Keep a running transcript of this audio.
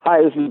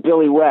Hi, this is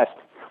Billy West.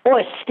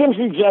 Or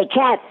Stimson J.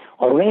 Cat.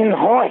 Or Lynn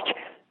Hort.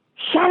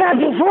 Shut up,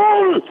 you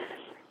fool!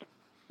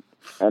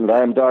 And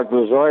I'm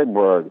Dr.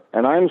 Zoidberg,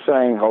 and I'm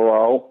saying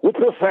hello with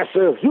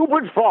Professor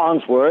Hubert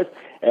Farnsworth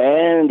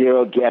and your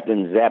old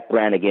Captain Zap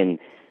Brannigan.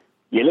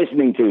 You're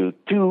listening to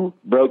Two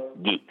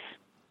Broke Geeks.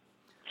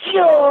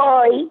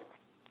 Joy!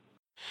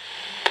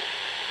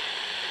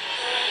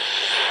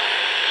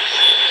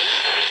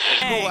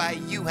 Boy,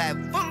 you have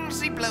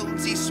fullsy,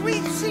 blowsy,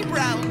 sweetsy,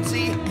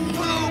 brownsy,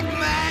 poop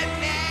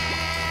madness!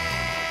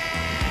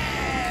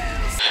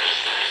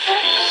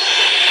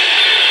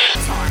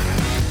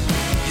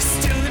 You're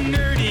still a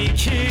nerdy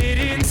kid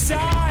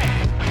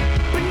inside,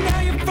 but now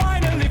you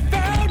finally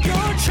found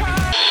your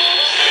tribe.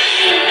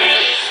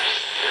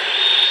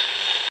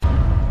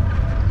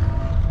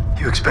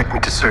 You expect me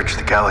to search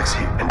the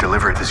galaxy and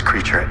deliver this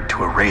creature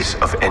to a race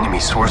of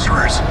enemy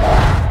sorcerers?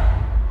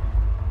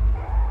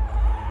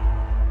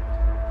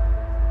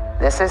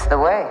 This is the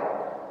way.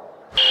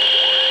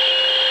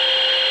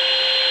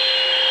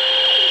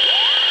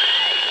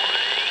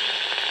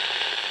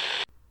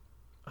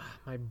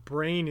 My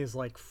brain is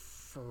like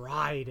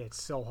fried.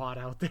 It's so hot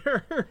out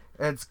there.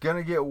 It's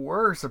gonna get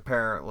worse,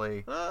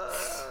 apparently.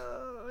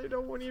 I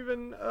don't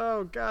even...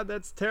 Oh, God,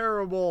 that's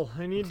terrible.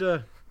 I need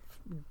to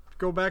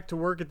go back to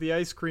work at the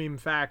ice cream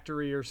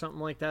factory or something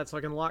like that so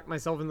I can lock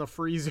myself in the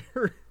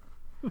freezer.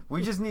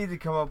 We just need to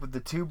come up with the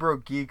Two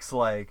Broke Geeks,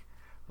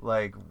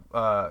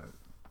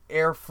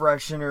 air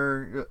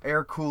freshener,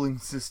 air cooling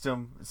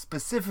system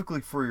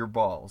specifically for your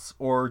balls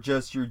or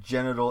just your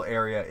genital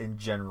area in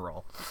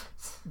general.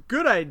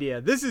 Good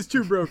idea. This is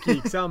Two Broke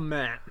Geeks. I'm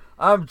Matt.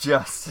 I'm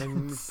Justin.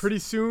 And pretty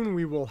soon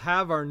we will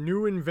have our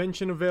new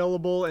invention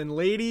available. And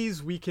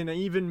ladies, we can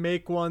even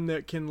make one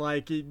that can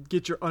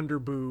get your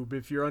underboob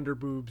if your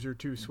underboobs are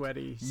too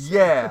sweaty.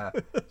 Yeah.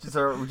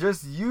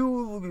 just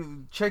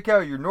you check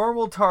out your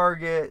normal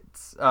Target,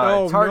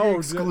 Target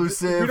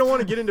exclusive. We don't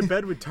want to get into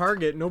bed with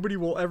Target. Nobody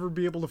will ever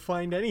be able to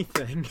find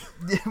anything.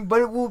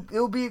 But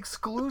it'll be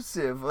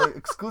exclusive.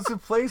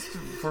 Exclusive place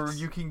for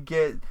you can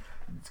get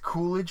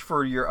Coolidge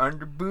for your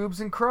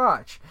underboobs and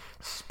crotch.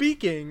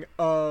 Speaking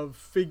of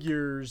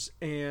figures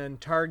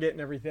and Target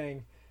and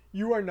everything,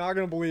 you are not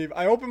going to believe,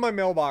 I opened my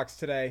mailbox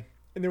today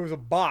and there was a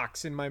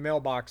box in my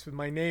mailbox with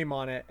my name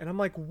on it, and I'm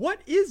like,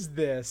 what is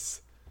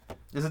this?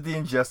 Is it the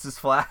Injustice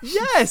Flash?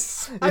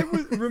 Yes!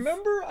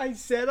 Remember I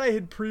said I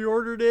had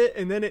pre-ordered it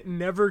and then it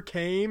never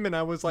came, and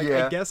I was like,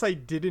 yeah. I guess I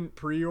didn't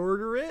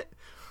pre-order it.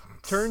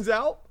 Turns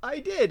out I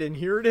did, and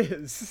here it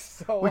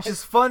is. Which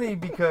is funny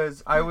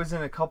because I was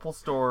in a couple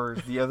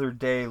stores the other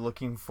day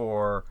looking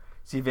for,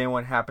 see if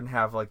anyone happened to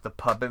have the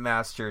Puppet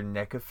Master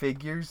NECA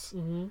figures.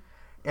 Mm-hmm.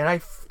 And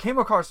I came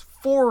across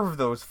 4 of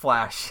those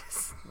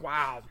Flashes.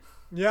 Wow.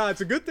 Yeah,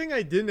 it's a good thing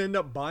I didn't end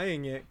up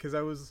buying it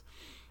because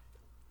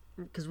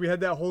we had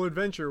that whole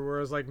adventure where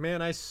I was like,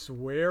 man, I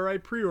swear I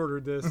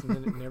pre-ordered this, and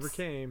then it never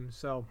came,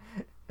 so...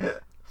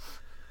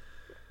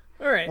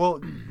 All right. Well,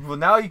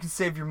 now you can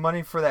save your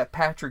money for that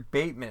Patrick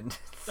Bateman.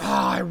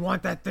 I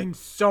want that thing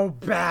so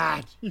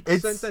bad. You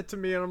sent that to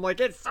me, and I'm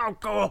like, it's so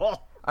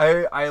cool.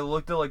 I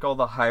looked at all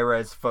the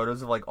high-res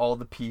photos of all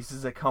the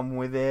pieces that come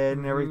with it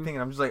and everything,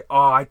 and I'm just like,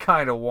 oh, I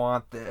kind of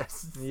want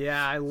this.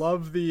 Yeah, I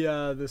love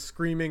the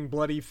screaming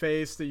bloody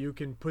face that you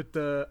can put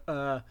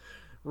the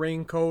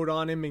raincoat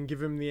on him and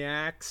give him the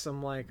axe.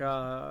 I'm like,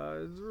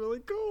 it's really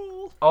cool.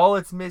 All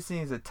it's missing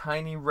is a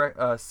tiny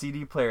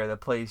CD player that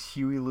plays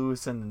Huey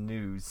Lewis and the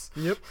News.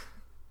 Yep,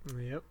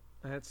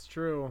 that's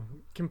true.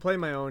 Can play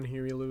my own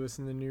Huey Lewis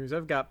and the News.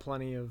 I've got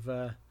plenty of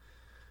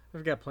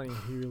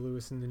Huey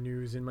Lewis and the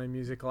News in my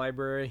music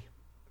library.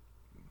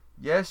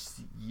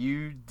 Yes,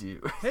 you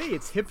do. Hey,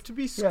 it's hip to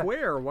be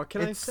square. Yeah. What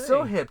can I say? It's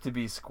so hip to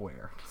be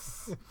square.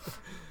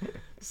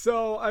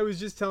 So I was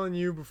just telling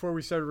you before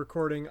we started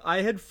recording,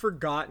 I had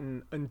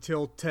forgotten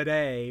until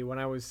today when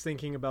I was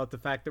thinking about the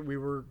fact that we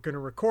were going to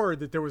record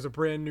that there was a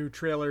brand new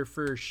trailer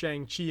for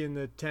Shang-Chi and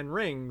the Ten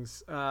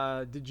Rings.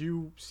 Did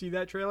you see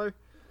that trailer?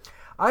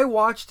 I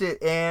watched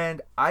it,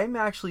 and I'm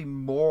actually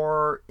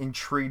more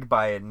intrigued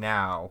by it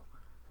now.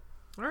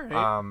 All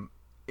right.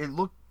 It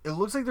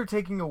looks like they're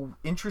taking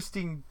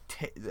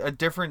a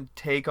different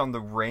take on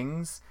the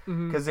rings,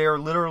 because they are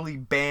literally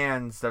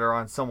bands that are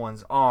on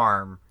someone's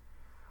arm.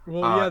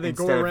 Well, yeah, they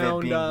go around instead of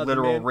it being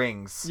literal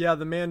rings. Yeah,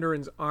 the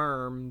Mandarin's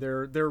arm.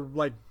 They're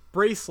like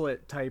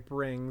bracelet type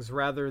rings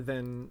rather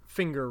than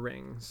finger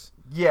rings.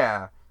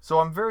 Yeah, so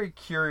I'm very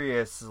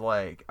curious.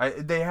 They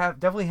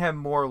definitely have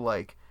more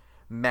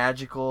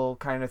magical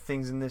kind of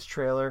things in this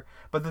trailer.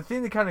 But the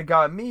thing that kind of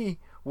got me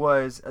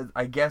was,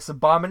 I guess,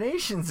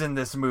 Abomination's in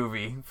this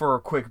movie for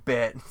a quick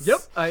bit.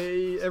 Yep,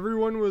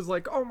 everyone was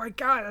like, "Oh my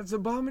God, that's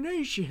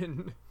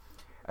Abomination."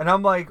 And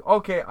I'm like,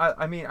 okay,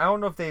 I mean, I don't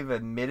know if they've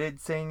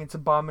admitted saying it's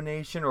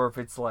Abomination or if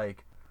it's Oh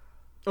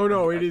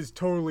no, it is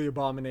totally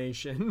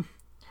Abomination.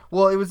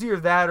 Well, it was either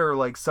that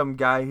or some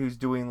guy who's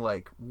doing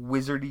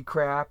wizardy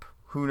crap.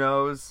 Who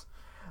knows?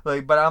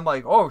 But I'm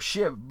like, oh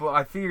shit, but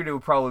I figured it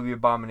would probably be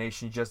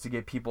Abomination just to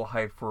get people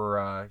hyped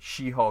for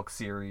She-Hulk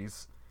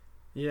series.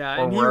 Yeah,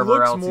 or and he wherever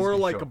looks else he's more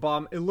gonna like show a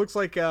bomb. It looks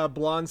like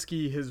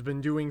Blonsky has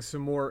been doing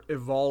some more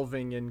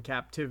evolving in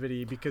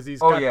captivity because he's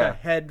got yeah. the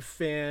head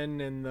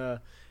fin and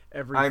the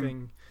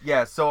everything.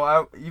 Yeah,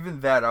 so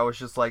even that, I was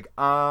just like,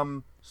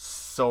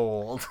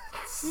 sold.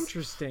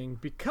 Interesting,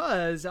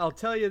 because I'll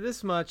tell you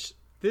this much: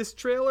 this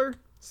trailer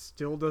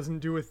still doesn't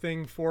do a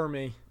thing for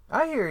me.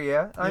 I hear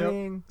ya. I Yep.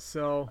 mean,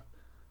 So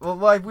well,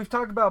 like we've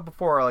talked about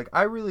before, like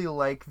I really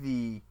like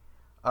the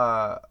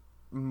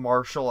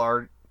martial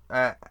art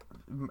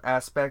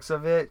aspects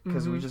of it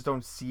because we just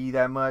don't see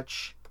that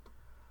much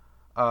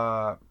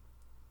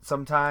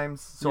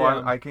sometimes. So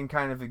Yeah. I can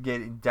kind of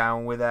get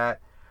down with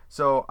that.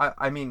 So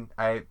I mean,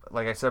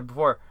 like I said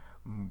before,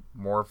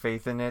 more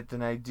faith in it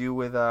than I do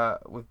with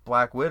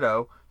Black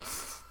Widow.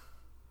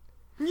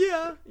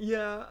 yeah,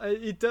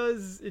 it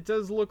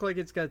does look like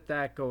it's got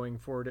that going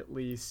for it at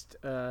least.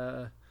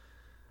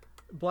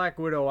 Black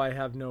Widow, I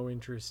have no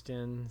interest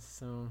in.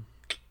 So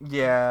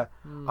Yeah.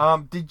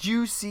 Did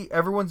you see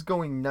everyone's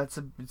going nuts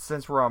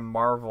since we're on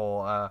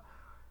Marvel?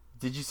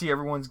 Did you see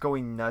everyone's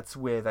going nuts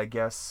with, I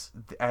guess,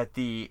 at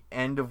the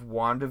end of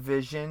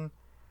WandaVision,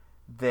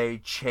 they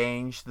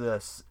changed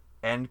the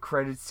end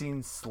credit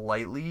scene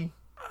slightly?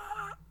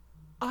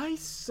 I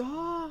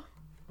saw.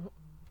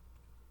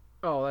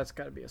 Oh, that's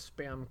got to be a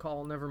spam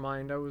call. Never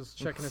mind. I was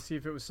checking to see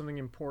if it was something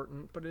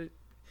important, but it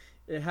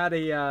had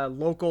a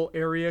local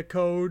area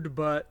code,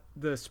 but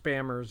the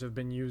spammers have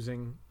been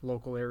using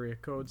local area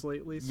codes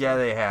lately. So. Yeah,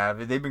 they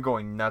have. They've been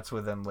going nuts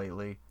with them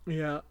lately.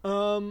 Yeah.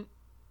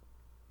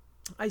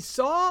 I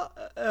saw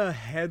a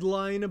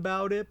headline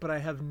about it, but I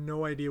have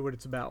no idea what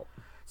it's about.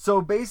 So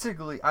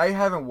basically, I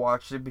haven't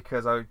watched it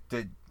because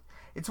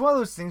it's one of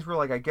those things where,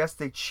 like, I guess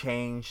they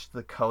changed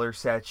the color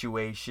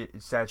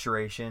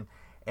saturation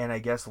and I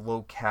guess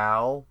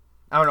locale.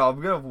 I don't know.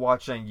 I'm gonna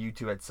watch it on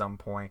YouTube at some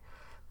point.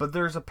 But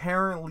there's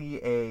apparently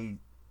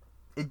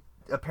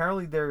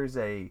there's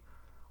a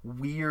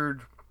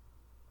weird.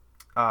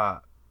 I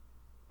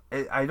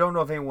don't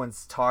know if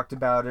anyone's talked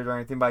about it or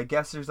anything, but I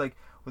guess there's like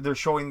they're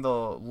showing the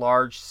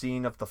large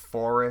scene of the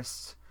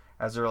forest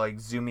as they're like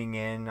zooming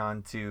in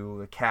onto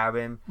the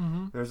cabin.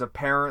 Mm-hmm. There's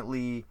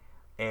apparently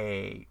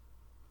a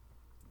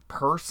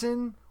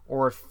person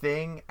or a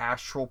thing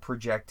astral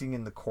projecting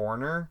in the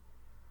corner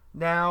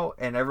now,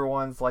 and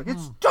everyone's like,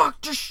 it's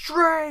Doctor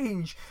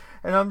Strange,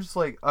 and I'm just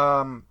like,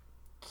 okay.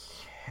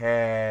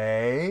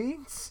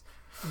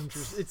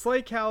 Interesting. It's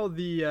like how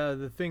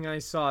the thing I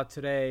saw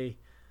today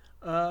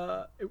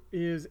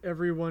is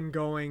everyone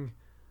going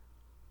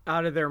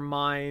out of their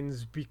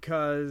minds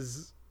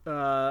because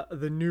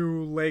the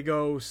new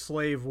Lego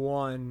Slave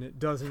One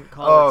doesn't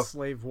call it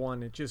Slave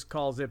One. It just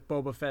calls it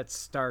Boba Fett's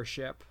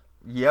starship.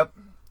 Yep.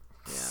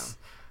 Yeah.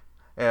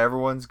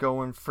 Everyone's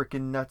going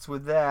freaking nuts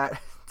with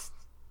that.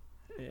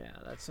 Yeah,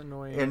 that's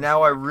annoying. And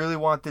now I really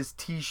want this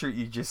T-shirt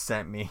you just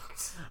sent me.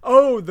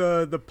 Oh,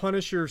 the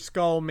Punisher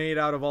skull made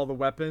out of all the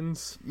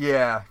weapons.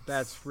 Yeah.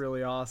 That's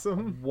really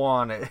awesome.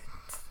 Want it.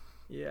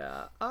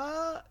 Yeah.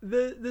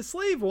 The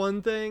Slave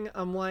One thing,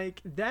 I'm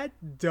like,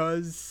 that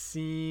does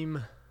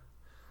seem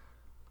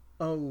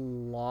a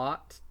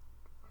lot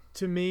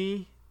to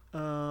me. You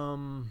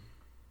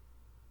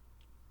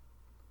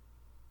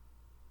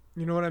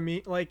know what I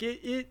mean? Like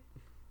it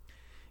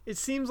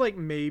seems like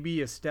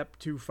maybe a step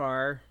too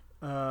far.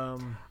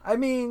 I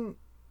mean,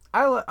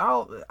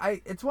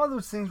 it's one of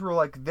those things where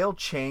like they'll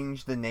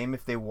change the name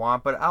if they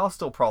want, but I'll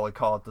still probably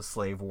call it the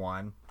Slave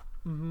One.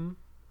 Mm-hmm.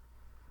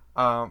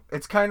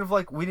 It's kind of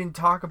like we didn't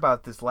talk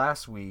about this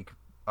last week,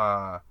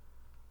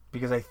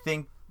 because I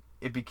think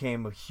it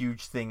became a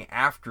huge thing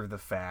after the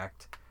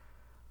fact.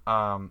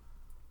 But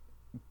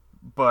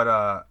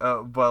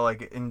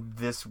like in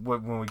this,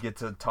 when we get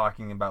to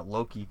talking about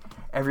Loki,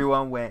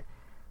 everyone went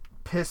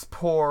piss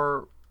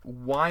poor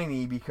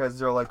whiny because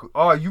they're like,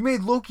 oh, you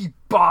made Loki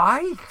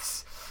bi?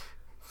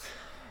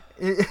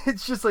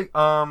 It's just like,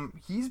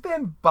 he's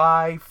been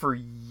bi for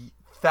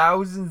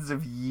thousands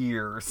of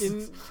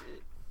years.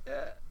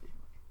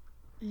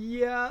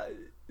 Yeah,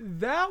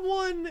 that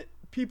one,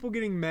 people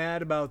getting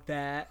mad about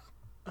that.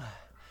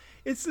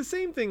 It's the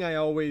same thing I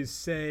always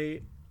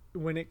say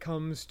when it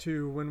comes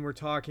to when we're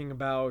talking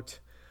about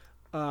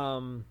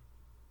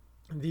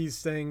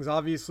these things.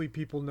 Obviously,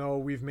 people know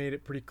we've made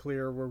it pretty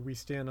clear where we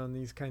stand on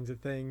these kinds of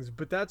things.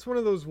 But that's one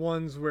of those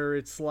ones where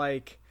it's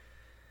like,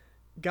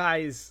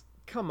 guys,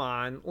 come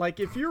on.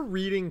 Like, if you're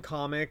reading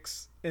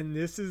comics and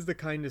this is the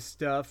kind of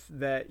stuff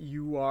that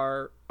you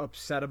are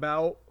upset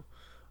about,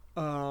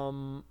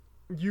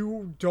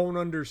 you don't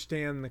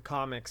understand the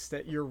comics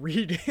that you're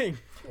reading.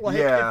 Like,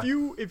 yeah.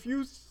 if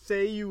you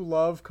say you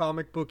love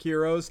comic book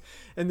heroes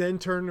and then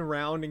turn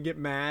around and get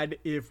mad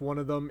if one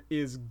of them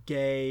is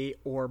gay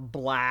or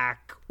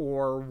black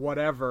or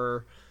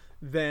whatever,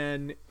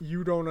 then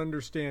you don't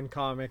understand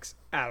comics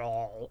at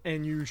all.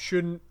 And you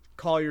shouldn't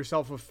call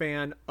yourself a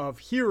fan of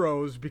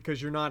heroes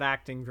because you're not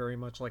acting very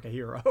much like a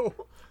hero.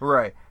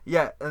 Right.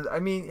 Yeah. I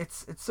mean,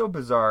 it's so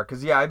bizarre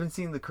because, yeah, I've been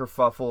seeing the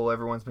kerfuffle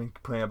everyone's been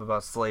putting up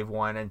about Slave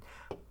One, and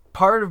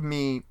part of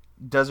me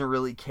doesn't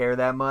really care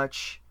that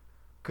much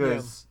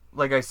because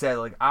like I said,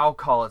 like I'll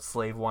call it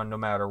Slave One no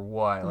matter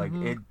what. Like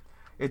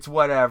it's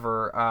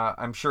whatever.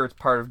 I'm sure it's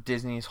part of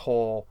Disney's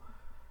whole.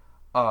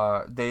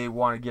 They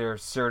want to get a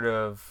sort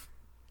of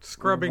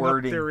Scrubbing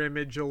wording. up their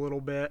image a little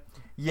bit.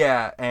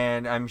 Yeah,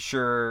 and I'm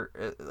sure,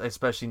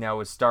 especially now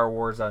with Star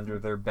Wars under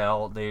their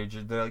belt, they're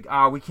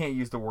like, we can't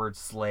use the word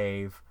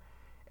slave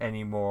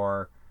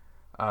anymore.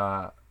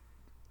 So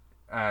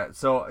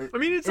I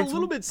mean, it's a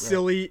little bit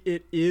silly.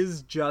 It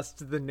is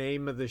just the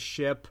name of the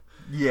ship.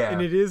 Yeah.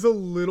 And it is a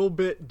little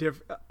bit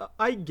different.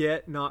 I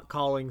get not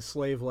calling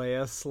Slave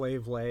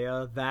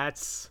Leia.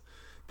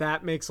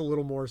 That makes a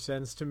little more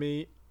sense to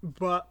me.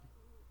 But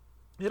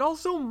it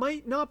also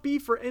might not be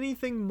for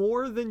anything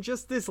more than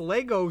just this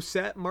Lego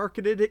set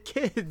marketed at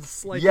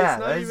kids. Like, yeah, it's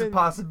not that is even, a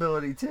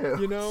possibility too.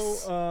 You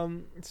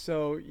know,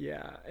 so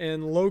yeah.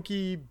 And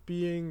Loki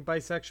being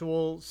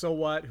bisexual, so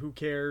what? Who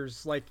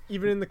cares? Like,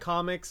 even in the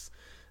comics,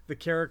 the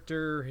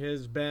character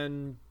has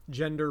been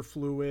gender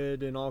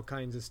fluid and all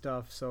kinds of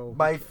stuff. So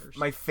my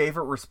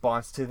favorite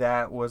response to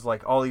that was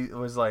like it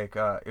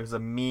was a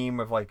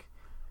meme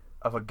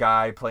of a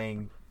guy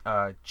playing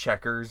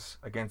checkers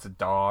against a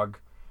dog.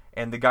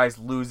 And the guy's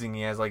losing.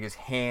 He has like his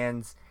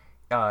hands,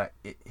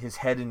 his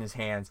head in his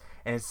hands,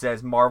 and it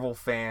says Marvel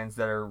fans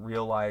that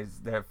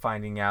are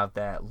finding out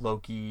that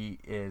Loki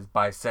is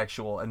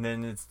bisexual, and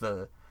then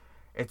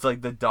it's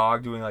like the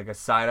dog doing like a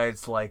side eye.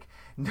 It's like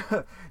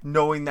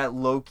knowing that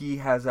Loki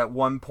has at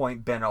one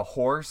point been a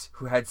horse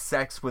who had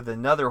sex with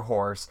another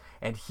horse,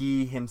 and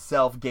he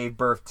himself gave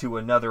birth to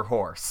another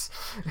horse.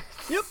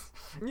 Yep.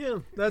 Yeah,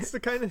 that's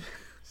the kind of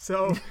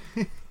so.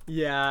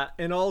 Yeah,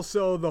 and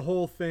also the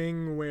whole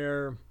thing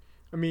where.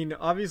 I mean,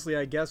 obviously,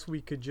 I guess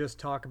we could just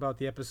talk about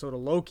the episode of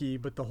Loki,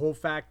 but the whole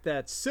fact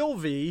that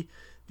Sylvie,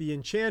 the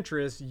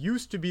Enchantress,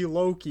 used to be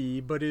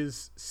Loki, but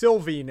is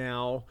Sylvie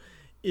now,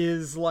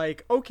 is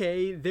like,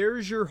 okay,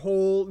 there's your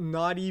whole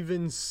not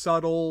even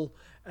subtle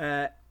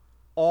at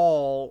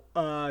all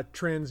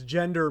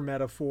transgender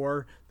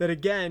metaphor that,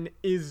 again,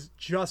 is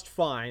just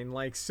fine.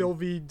 Like,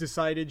 Sylvie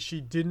decided she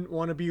didn't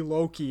want to be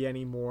Loki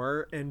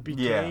anymore and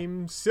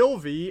became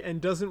Sylvie and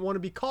doesn't want to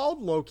be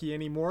called Loki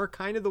anymore,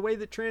 kind of the way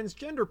that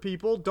transgender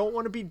people don't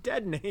want to be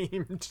dead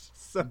named.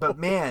 So. But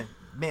man,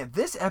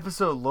 this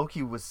episode of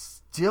Loki was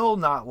still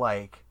not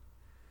like...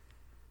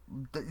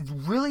 It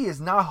really is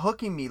not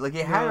hooking me. Like,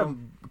 it had a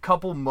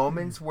couple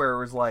moments where it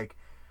was like...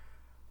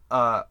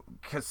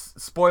 Because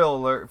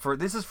spoiler alert,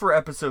 this is for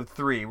episode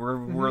 3.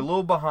 We're a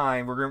little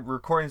behind. We're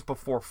recording this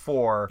before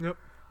 4. Yep.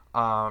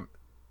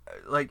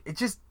 Like, it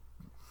just,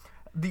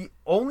 the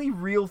only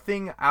real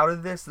thing out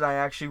of this that I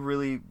actually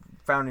really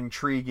found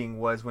intriguing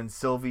was when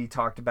Sylvie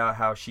talked about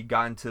how she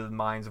got into the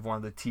minds of one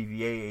of the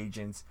TVA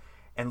agents,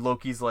 and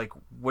Loki's like,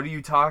 "What are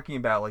you talking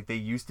about? Like, they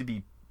used to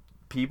be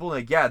people?"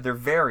 Like, yeah, they're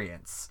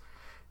variants.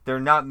 They're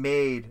not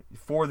made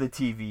for the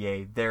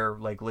TVA. They're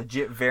like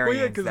legit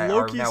variants that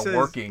Loki are now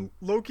working.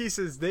 Loki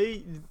says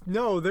they're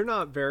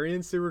not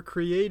variants. They were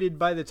created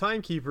by the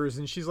Timekeepers.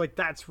 And she's like,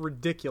 that's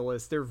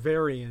ridiculous. They're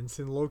variants.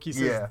 And Loki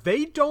says,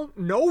 they don't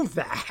know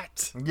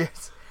that.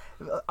 Yes.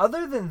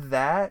 Other than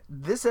that,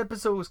 this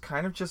episode was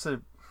kind of just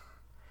a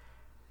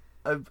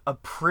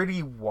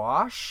pretty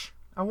wash,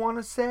 I want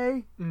to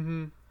say.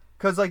 Mm-hmm.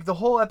 Because like the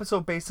whole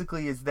episode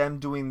basically is them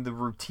doing the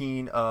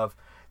routine of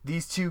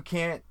these two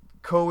can't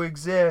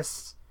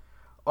coexist.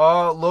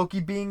 Loki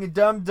being a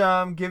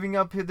dum-dum, giving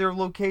up their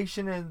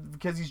location and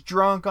because he's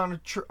drunk on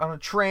a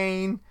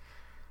train,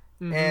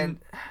 and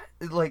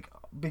like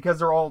because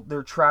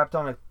they're trapped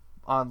on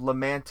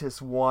Lamentis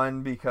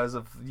 1 because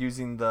of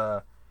using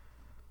the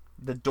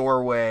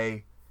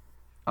doorway.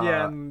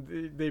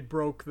 And they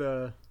broke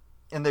the.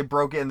 And they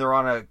broke it, and they're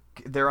on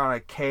a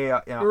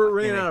chaos. They were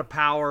running out of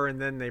power,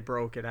 and then they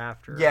broke it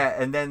after. Yeah,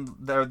 and then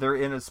they're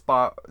in a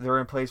spot. They're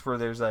in a place where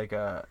there's like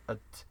a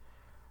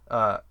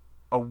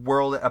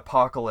world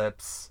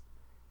apocalypse,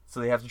 so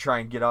they have to try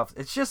and get off.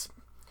 It's just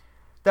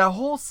that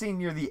whole scene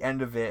near the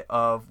end of it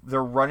of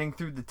they're running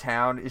through the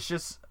town. It's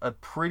just a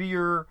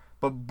prettier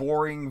but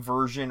boring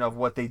version of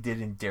what they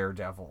did in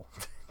Daredevil.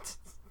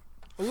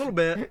 A little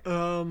bit.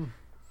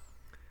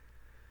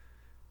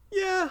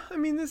 Yeah, I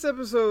mean, this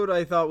episode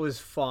I thought was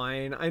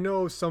fine. I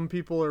know some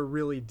people are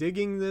really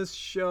digging this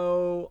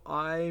show.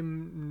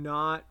 I'm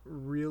not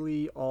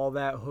really all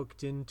that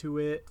hooked into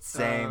it.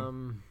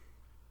 Same.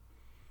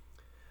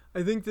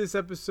 I think this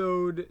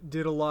episode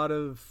did a lot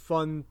of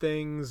fun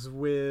things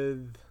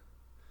with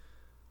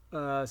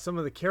some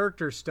of the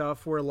character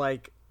stuff where,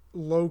 like,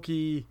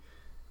 Loki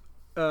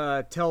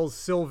tells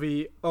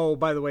Sylvie, oh,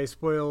 by the way,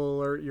 spoiler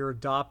alert, you're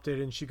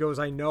adopted. And she goes,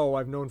 I know,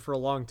 I've known for a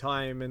long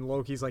time. And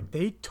Loki's like,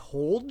 they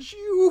told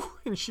you?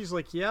 And she's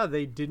like, yeah,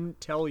 they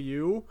didn't tell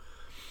you.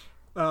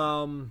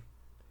 And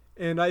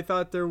I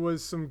thought there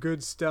was some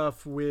good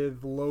stuff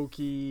with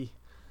Loki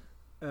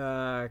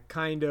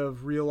kind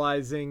of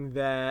realizing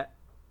that,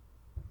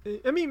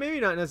 I mean,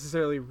 maybe not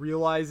necessarily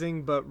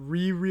realizing, but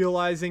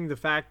re-realizing the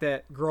fact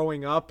that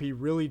growing up, he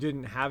really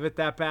didn't have it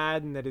that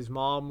bad and that his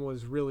mom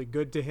was really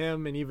good to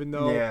him. And even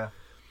though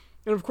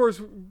And of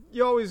course,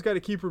 you always got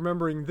to keep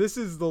remembering this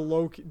is the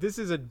Loki. This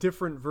is a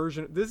different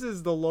version. This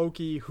is the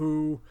Loki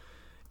who,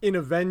 in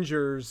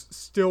Avengers,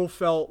 still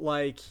felt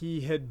like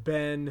he had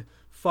been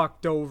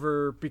fucked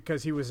over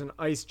because he was an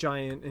ice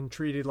giant and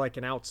treated like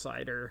an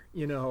outsider.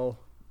 You know.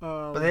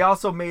 But they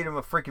also made him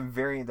a freaking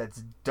variant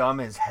that's dumb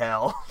as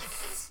hell.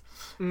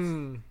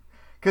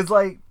 Because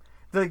like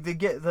they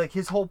get like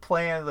his whole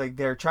plan. Like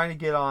they're trying to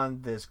get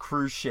on this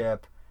cruise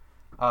ship.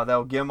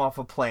 That'll get him off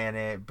a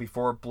planet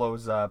before it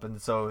blows up,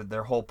 and so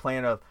their whole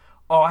plan of,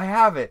 oh, I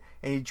have it,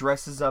 and he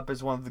dresses up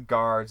as one of the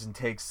guards and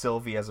takes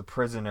Sylvie as a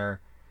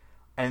prisoner,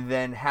 and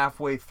then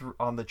halfway through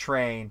on the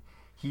train,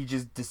 he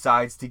just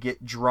decides to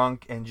get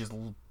drunk and just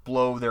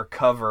blow their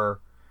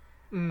cover.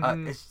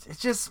 It's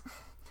just,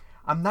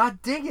 I'm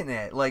not digging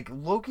it. Like,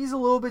 Loki's a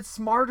little bit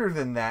smarter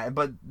than that,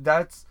 but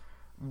that's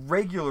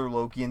regular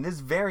Loki, and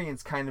this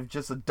variant's kind of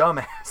just a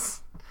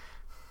dumbass.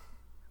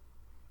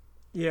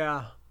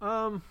 Yeah.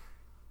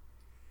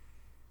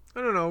 I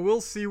don't know.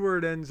 We'll see where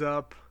it ends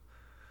up.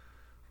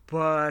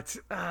 But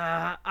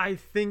I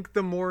think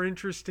the more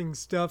interesting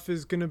stuff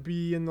is going to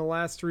be in the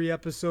last 3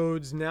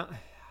 episodes. Now,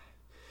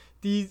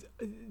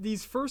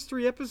 these first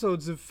 3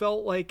 episodes have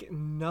felt like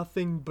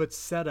nothing but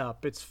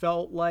setup. It's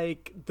felt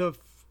like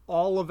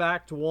all of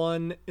Act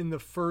 1 in the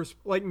first...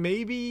 Like,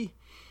 maybe...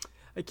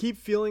 I keep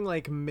feeling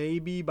like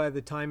maybe by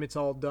the time it's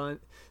all done,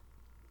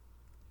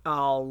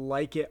 I'll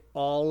like it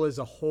all as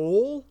a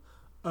whole.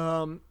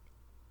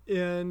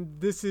 And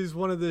this is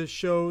one of the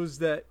shows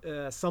that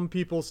some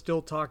people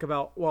still talk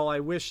about, well, I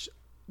wish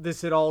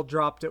this had all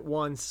dropped at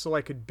once so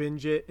I could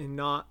binge it and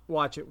not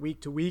watch it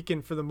week to week.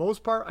 And for the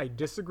most part, I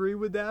disagree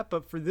with that.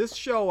 But for this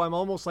show, I'm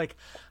almost like,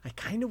 I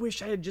kind of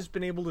wish I had just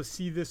been able to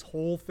see this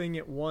whole thing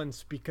at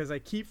once, because I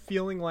keep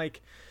feeling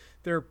like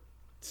they're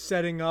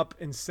setting up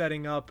and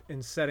setting up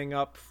and setting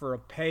up for a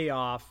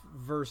payoff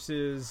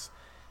versus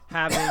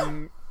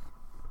having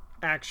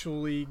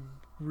actually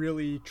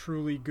really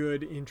truly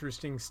good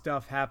interesting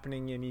stuff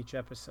happening in each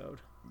episode.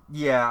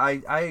 Yeah,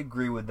 I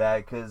agree with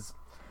that, because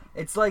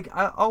it's like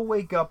I'll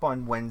wake up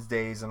on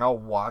Wednesdays and I'll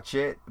watch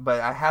it,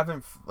 but I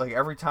haven't, like,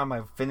 every time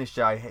I've finished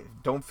it, I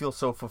don't feel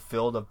so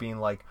fulfilled of being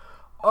like,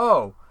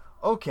 oh,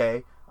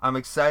 okay, I'm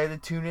excited to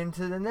tune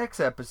into the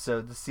next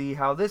episode to see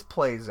how this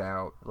plays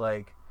out,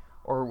 like,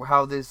 or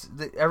how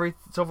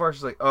so far it's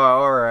just like, oh,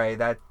 all right,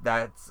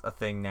 that's a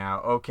thing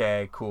now.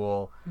 Okay,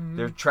 cool. Mm-hmm.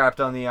 They're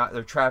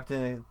trapped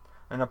in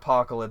an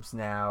apocalypse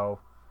now.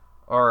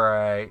 All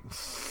right.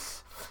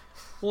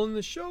 Well, and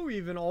the show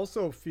even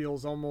also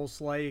feels almost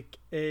like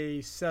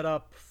a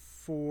setup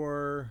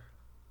for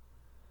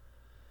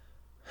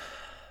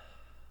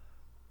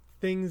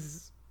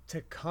things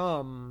to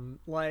come.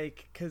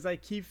 Like, because I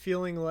keep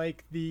feeling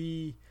like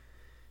the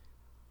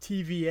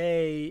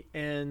TVA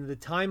and the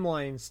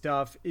timeline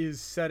stuff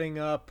is setting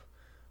up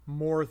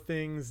more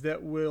things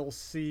that we'll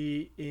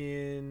see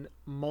in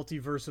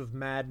Multiverse of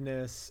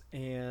Madness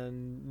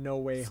and No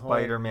Way Home.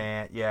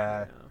 Spider-Man,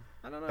 yeah.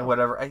 I don't know. And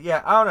whatever.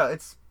 Yeah, I don't know.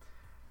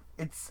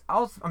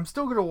 I'm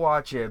still gonna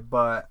watch it,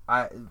 but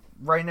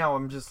right now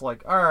I'm just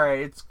like, all right,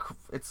 it's.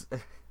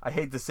 I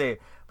hate to say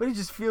it, but it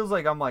just feels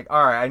like I'm like,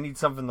 all right, I need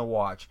something to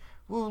watch.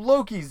 Well,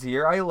 Loki's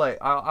here.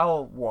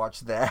 I'll watch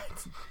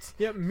that.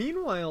 Yeah.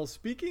 Meanwhile,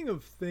 speaking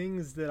of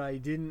things that I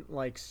didn't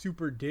like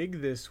super dig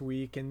this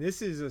week, and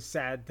this is a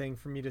sad thing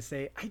for me to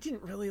say, I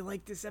didn't really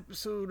like this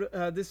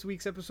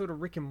week's episode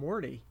of Rick and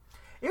Morty.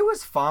 It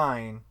was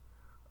fine.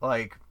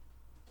 Like,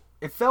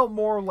 it felt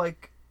more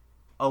like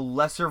a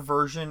lesser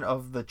version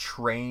of the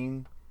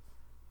train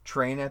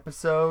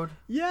episode.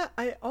 Yeah,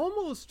 I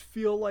almost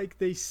feel like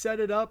they set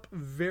it up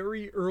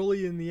very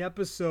early in the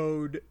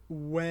episode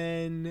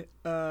when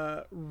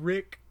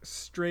Rick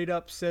straight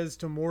up says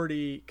to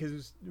Morty,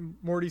 because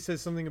Morty says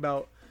something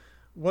about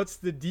what's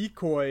the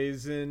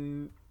decoys,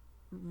 and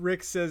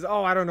Rick says,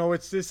 oh, I don't know,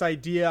 it's this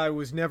idea I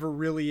was never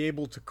really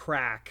able to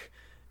crack.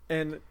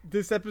 And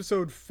this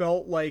episode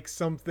felt like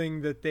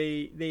something that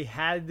they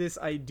had this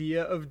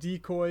idea of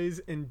decoys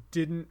and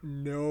didn't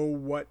know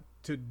what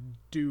to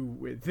do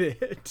with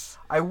it.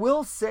 I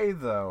will say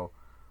though,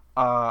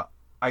 I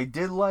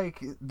did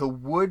like the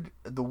wood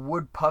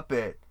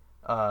puppet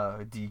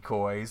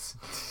decoys.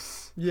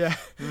 Yeah.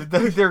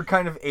 They're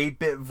kind of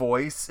 8-bit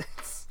voice.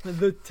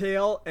 The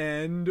tail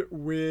end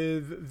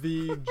with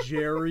the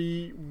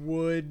Jerry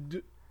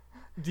Wood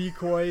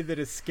decoy that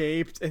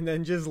escaped and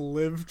then just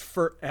lived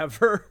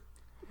forever.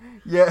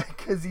 Yeah,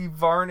 because he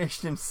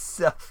varnished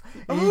himself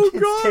and he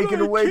gets taken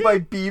away by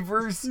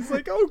beavers. He's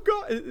like, oh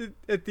God.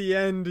 At the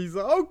end, he's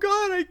like, oh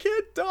God, I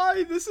can't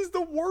die. This is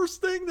the worst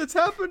thing that's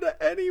happened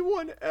to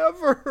anyone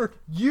ever.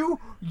 You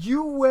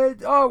went,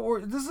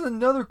 this is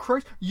another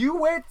Christ. You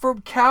went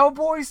from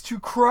cowboys to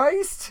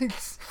Christ?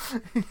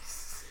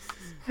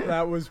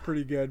 That was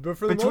pretty good. But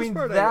for the between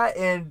most part,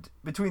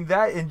 between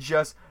that and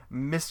just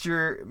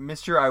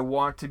Mr. I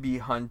Want to Be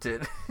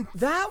Hunted.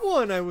 That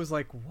one, I was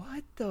like,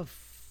 what the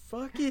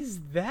fuck is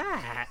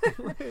that?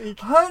 Like,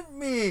 Hunt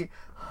me!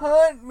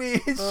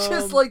 It's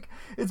just like,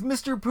 it's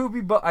Mr.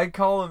 Poopy Butt. I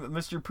call him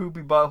Mr.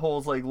 Poopy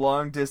Butthole's like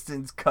long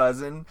distance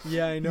cousin.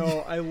 yeah, I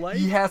know.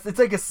 It's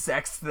like a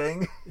sex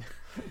thing.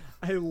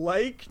 I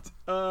liked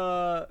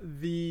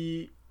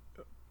the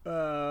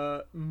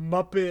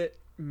Muppet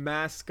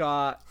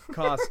mascot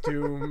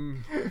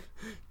costume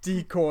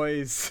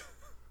decoys.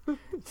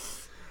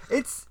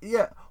 It's,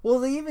 yeah. Well,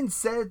 they even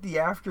said the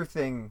after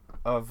thing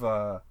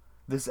of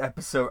this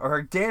episode,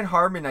 or Dan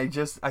Harmon, I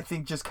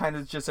think just kind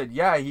of just said,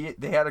 yeah,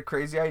 they had a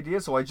crazy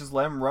idea, so I just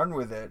let him run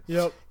with it.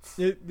 Yep.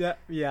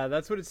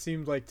 That's what it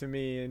seemed like to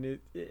me, and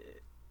it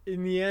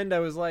in the end I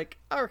was like,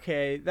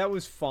 okay, that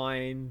was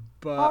fine,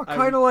 but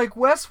kind of like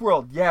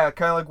Westworld. Yeah,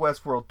 kind of like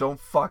Westworld. Don't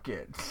fuck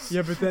it.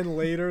 Yeah, but then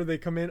later they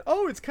come in,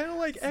 oh, it's kind of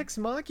like Ex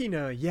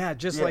Machina. Yeah,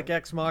 just like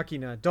Ex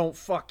Machina. Don't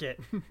fuck it.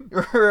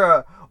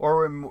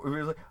 or when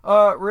we was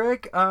like,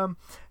 Rick,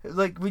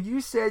 like when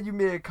you said you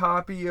made a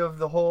copy of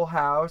The Whole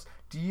House,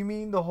 do you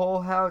mean The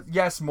Whole House?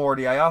 Yes,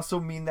 Morty. I also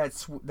mean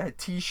that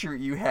T-shirt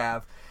you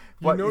have.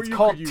 But it's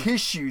called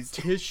Tissues.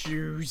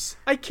 Tissues.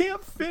 I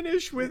can't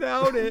finish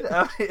without it.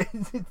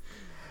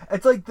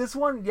 It's like this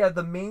one, yeah,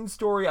 the main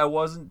story I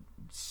wasn't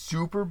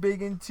super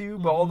big into,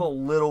 but all the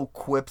little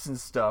quips and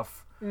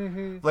stuff.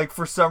 Mm-hmm. Like,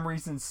 for some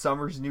reason,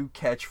 Summer's new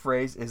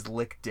catchphrase is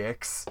lick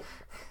dicks.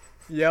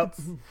 Yep.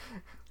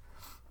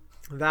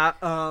 That,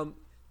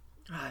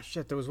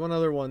 shit, there was one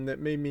other one that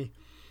made me,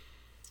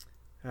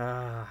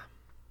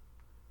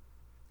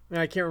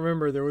 I can't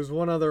remember. There was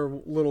one other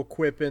little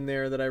quip in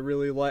there that I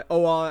really like.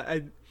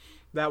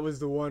 That was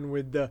the one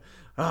with the,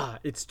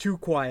 it's too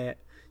quiet.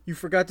 You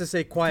forgot to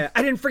say quiet.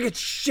 I didn't forget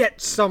shit,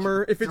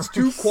 Summer. If it's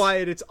too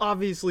quiet, it's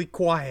obviously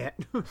quiet.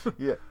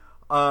 Yeah.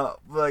 I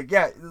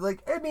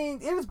mean,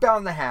 it was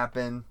bound to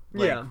happen.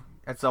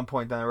 At some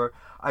point down the road.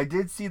 I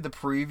did see the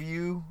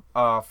preview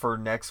for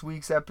next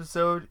week's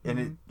episode,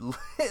 and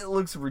it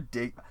looks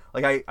ridiculous.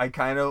 Like, I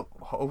kind of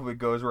hope it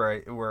goes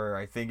where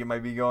I think it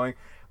might be going.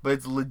 But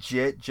it's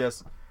legit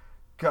just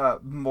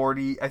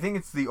Morty. I think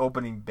it's the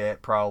opening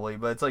bit probably,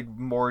 but it's like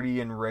Morty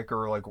and Rick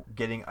are like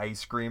getting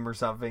ice cream or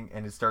something,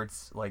 and it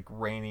starts like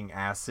raining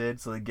acid.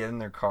 So they get in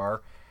their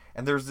car,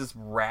 and there's this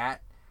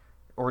rat,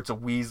 or it's a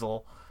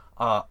weasel,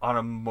 on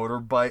a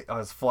motorbike,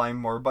 a flying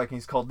motorbike, and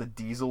he's called the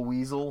Diesel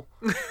Weasel.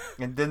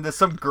 And then there's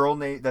some girl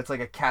that's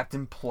like a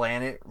Captain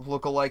Planet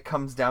lookalike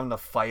comes down to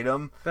fight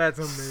him. That's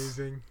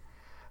amazing.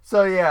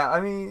 So yeah,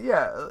 I mean,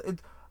 yeah.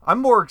 I'm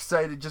more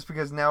excited just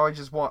because now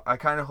I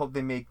kind of hope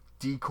they make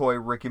decoy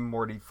Rick and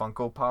Morty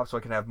Funko Pop so I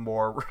can have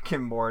more Rick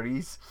and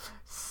Mortys.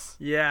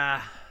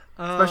 Yeah.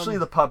 Especially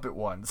the puppet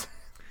ones.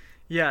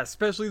 Yeah,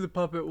 especially the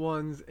puppet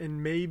ones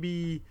and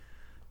maybe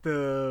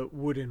the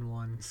wooden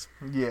ones.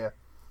 Yeah.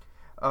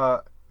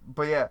 But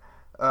yeah,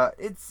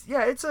 it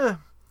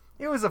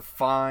was a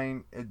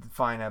fine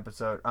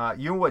episode.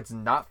 You know what's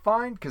not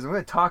fine? Because I'm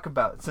going to talk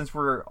about, since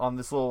we're on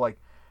this little like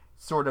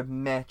sort of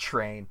meh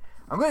train,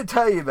 I'm going to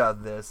tell you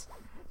about this.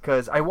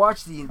 Because I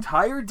watched the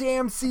entire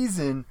damn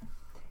season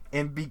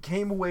and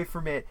came away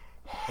from it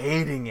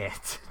hating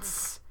it.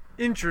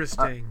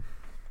 Interesting.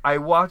 I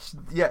watched,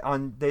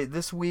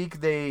 this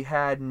week they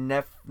had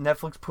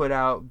Netflix put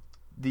out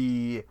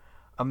the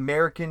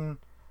American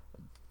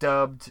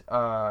dubbed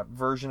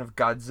version of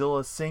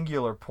Godzilla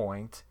Singular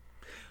Point.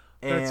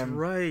 And that's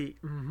right.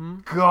 Mm-hmm.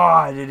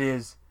 God, it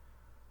is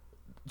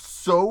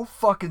so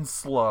fucking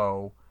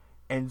slow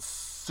and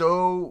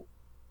so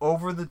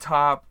over the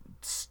top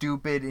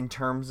stupid in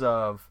terms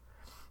of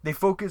they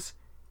focus.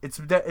 It's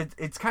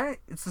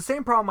the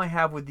same problem I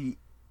have with the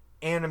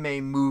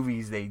anime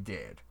movies they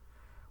did,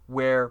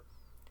 where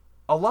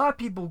a lot of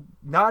people,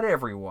 not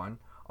everyone,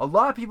 a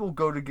lot of people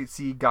go to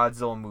see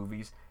Godzilla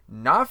movies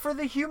not for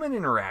the human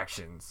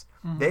interactions.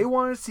 Mm-hmm. They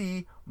want to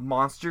see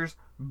monsters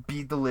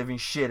beat the living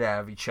shit out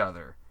of each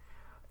other.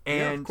 And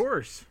yeah, of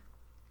course,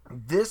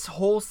 this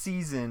whole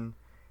season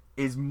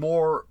is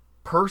more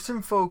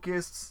person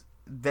focused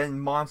than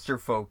monster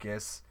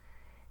focused.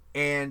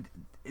 And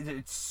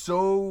it's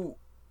so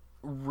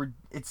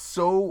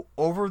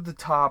over the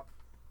top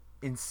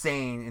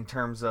insane in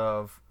terms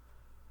of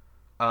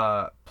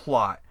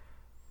plot.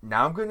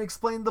 Now I'm going to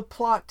explain the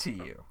plot to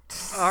you.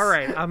 All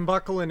right, I'm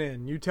buckling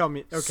in. You tell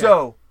me. Okay.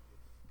 So,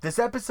 this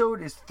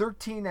episode is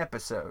 13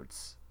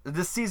 episodes.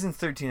 This season's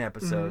 13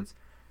 episodes.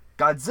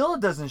 Mm-hmm. Godzilla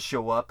doesn't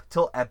show up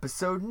till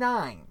episode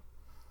 9.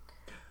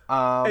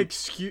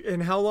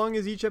 And how long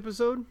is each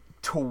episode?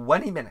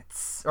 20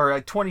 minutes. Or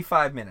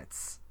 25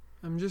 minutes.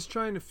 I'm just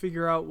trying to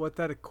figure out what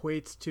that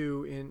equates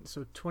to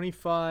so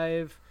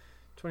 25,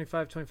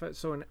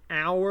 so an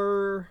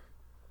hour,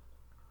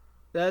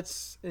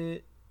 that's,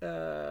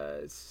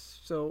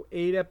 so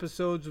 8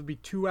 episodes would be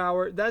 2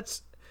 hours,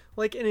 that's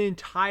like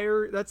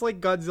that's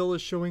like Godzilla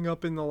showing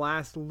up in the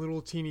last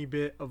little teeny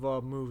bit of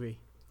a movie.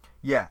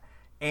 Yeah,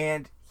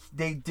 and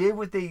they did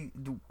what they,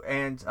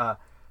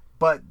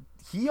 but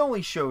he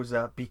only shows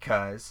up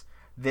because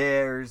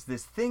there's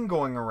this thing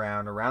going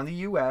around the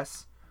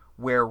U.S.,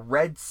 where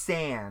red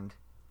sand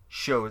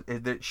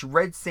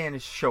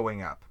is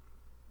showing up.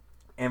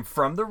 And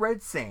from the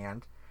red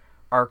sand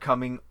are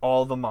coming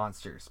all the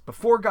monsters.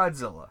 Before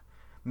Godzilla,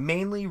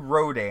 mainly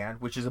Rodan,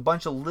 which is a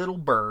bunch of little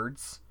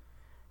birds.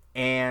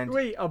 And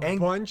Wait,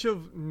 bunch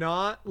of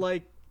not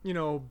like,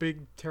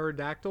 big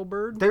pterodactyl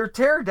birds? They're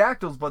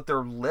pterodactyls, but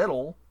they're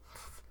little.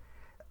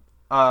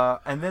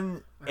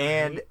 And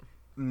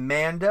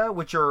Manda,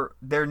 which are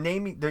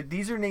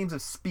these are names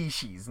of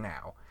species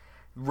now.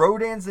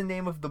 Rodan's the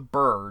name of the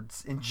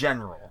birds in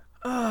general.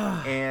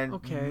 And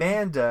okay.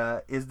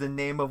 Manda is the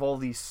name of all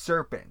these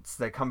serpents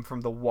that come from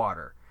the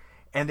water.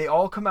 And they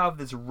all come out of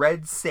this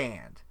red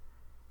sand.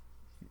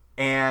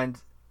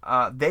 And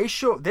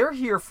they're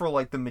here for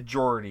like the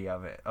majority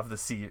of the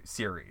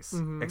series.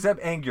 Mm-hmm.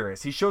 Except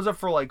Anguirus. He shows up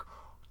for like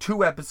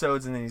 2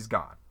 episodes and then he's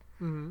gone.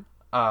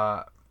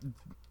 Mm-hmm.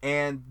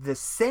 And the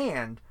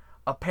sand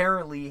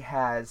apparently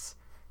has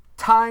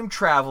time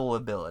travel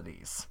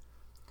abilities.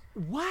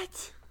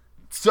 What?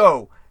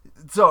 So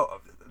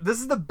this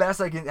is the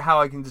best how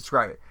I can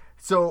describe it.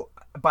 So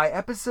by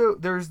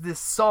episode, there's this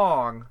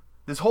song.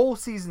 This whole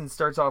season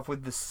starts off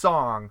with this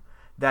song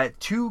that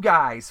 2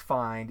 guys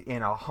find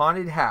in a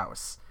haunted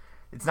house.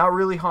 It's not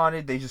really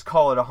haunted. They just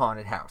call it a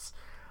haunted house.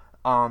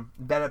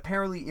 That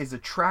apparently is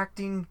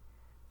attracting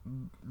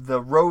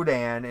the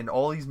Rodan and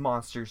all these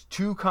monsters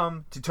to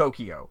come to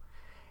Tokyo.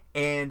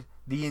 And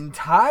the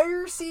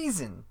entire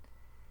season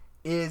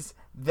is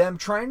them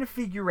trying to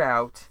figure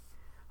out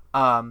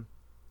time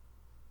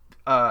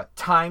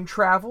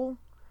travel,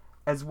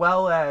 as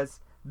well as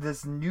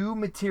this new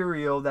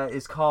material that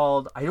is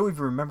called, I don't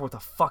even remember what the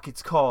fuck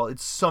it's called.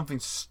 It's something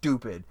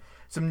stupid.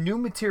 Some new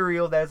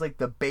material that is like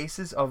the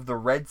basis of the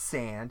red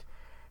sand.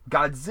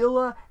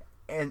 Godzilla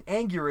and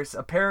Anguirus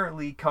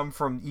apparently come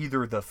from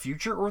either the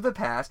future or the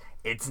past.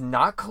 It's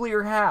not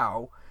clear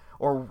how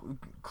or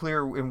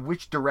clear in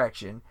which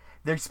direction.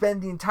 They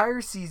spend the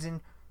entire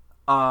season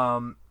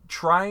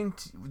trying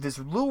to this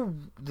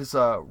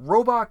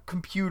robot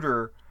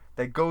computer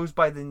that goes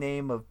by the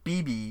name of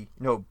Chibi,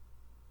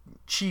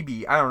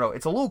 I don't know.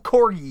 It's a little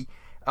corgi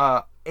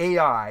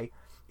AI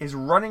is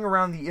running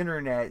around the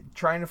internet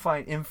trying to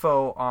find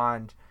info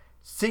on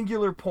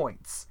singular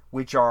points,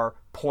 which are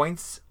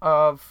points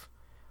of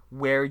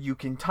where you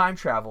can time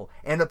travel.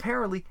 And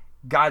apparently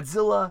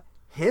Godzilla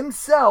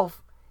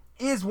himself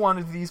is one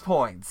of these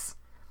points.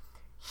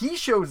 He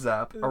shows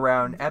up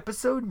around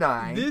episode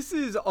 9. This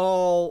is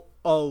all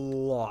a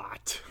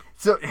lot.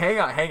 So hang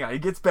on,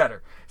 it gets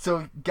better.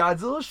 So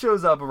Godzilla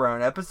shows up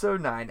around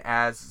episode 9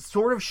 as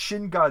sort of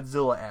Shin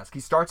Godzilla-esque. He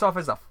starts off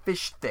as a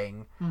fish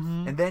thing,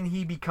 and then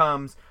he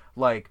becomes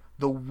like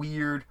the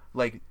weird,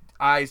 like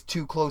eyes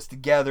too close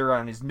together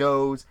on his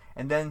nose,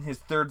 and then his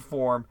third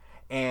form.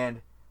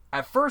 And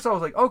at first I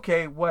was like,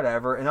 okay,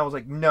 whatever. And I was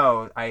like,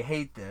 no, I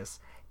hate this.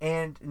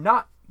 And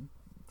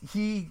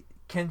he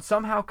can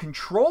somehow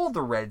control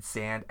the red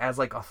sand as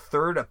like a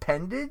third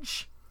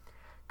appendage.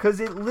 Because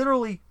it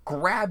literally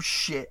grabs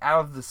shit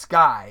out of the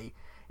sky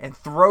and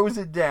throws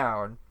it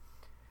down.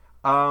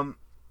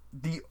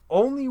 The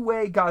only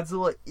way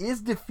Godzilla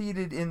is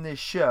defeated in this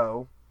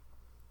show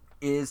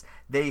is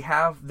they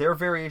have their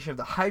variation of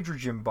the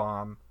hydrogen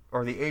bomb,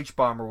 or the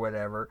H-bomb or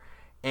whatever,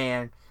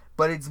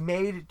 but it's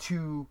made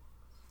to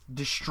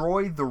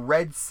destroy the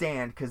red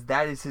sand, because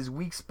that is his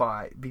weak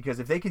spot.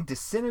 Because if they can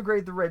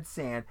disintegrate the red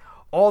sand,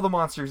 all the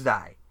monsters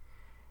die.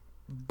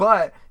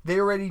 But they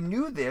already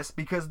knew this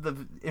because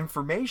the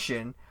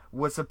information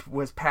was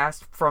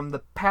passed from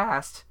the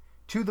past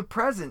to the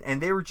present, and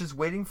they were just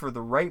waiting for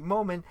the right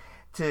moment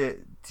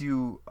to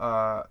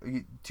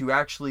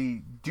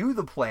actually do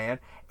the plan.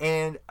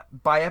 And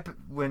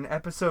in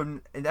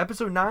episode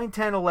 9,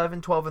 10,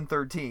 11, 12, and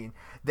 13,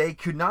 they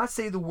could not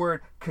say the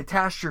word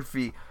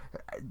catastrophe.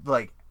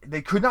 Like,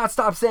 they could not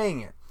stop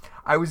saying it.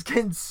 I was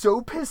getting so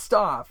pissed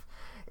off,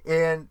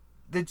 and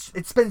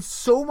it spends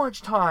so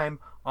much time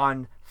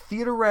on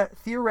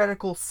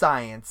theoretical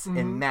science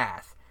and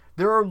math.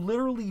 There are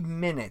literally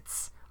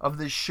minutes of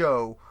the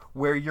show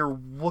where you're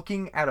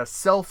looking at a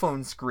cell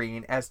phone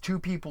screen as 2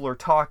 people are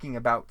talking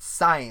about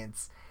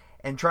science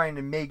and trying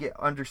to make it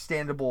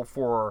understandable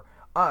for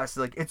us.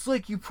 Like, it's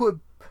like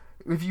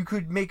if you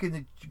could make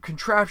a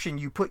contraption,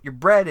 you put your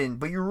bread in,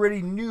 but you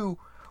already knew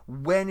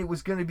when it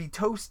was going to be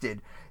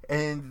toasted,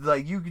 and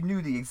like you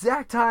knew the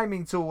exact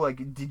timing. So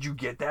like, did you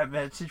get that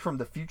message from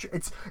the future?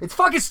 It's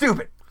fucking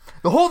stupid.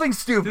 The whole thing's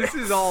stupid. This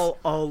is all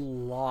a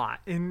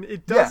lot, and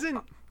it doesn't.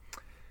 Yeah.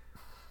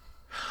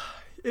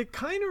 It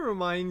kind of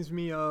reminds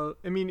me of.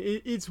 I mean,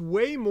 it's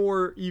way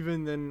more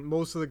even than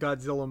most of the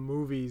Godzilla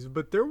movies,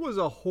 but there was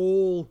a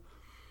whole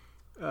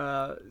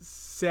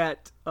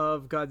set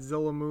of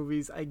Godzilla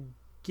movies. I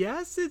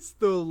guess it's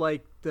the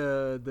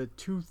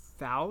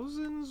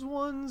 2000s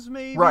ones,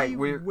 maybe. Right.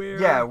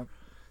 Biollante,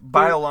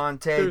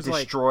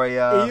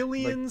 Destroya, like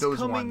aliens like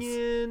coming ones.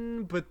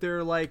 in, but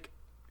they're like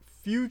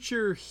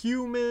future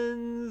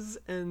humans,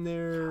 and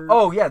they're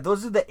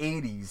those are the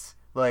 80s.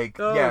 Like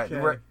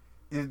okay.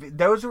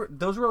 Those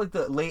were like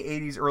the late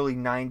 80s, early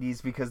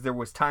 90s, because there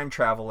was time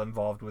travel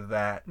involved with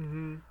that.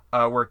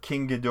 Where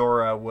King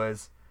Ghidorah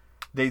was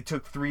they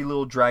took 3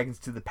 little dragons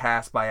to the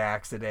past by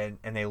accident,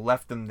 and they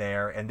left them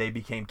there, and they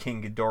became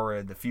King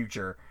Ghidorah in the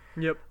future.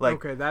 Yep. Like,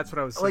 okay, that's what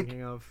I was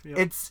thinking of.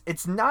 Yep.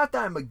 It's not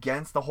that I'm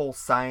against the whole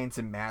science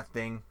and math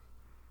thing,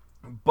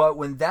 but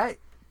when that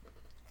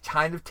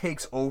kind of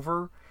takes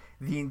over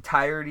the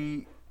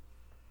entirety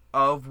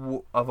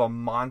of a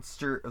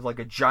monster, like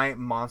a giant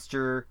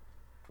monster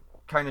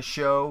kind of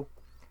show,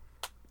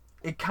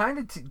 it kind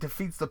of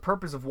defeats the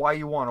purpose of why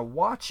you want to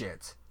watch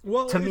it.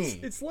 Well, to me,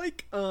 it's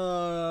like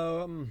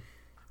the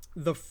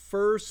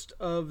first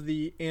of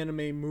the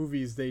anime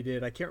movies they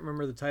did. I can't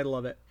remember the title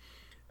of it.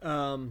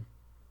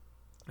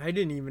 I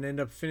didn't even end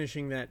up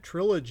finishing that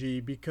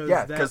trilogy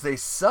because they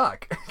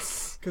suck.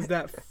 Because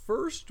that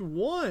first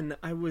one,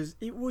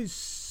 it was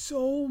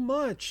so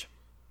much,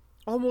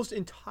 almost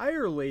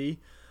entirely,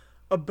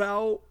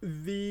 about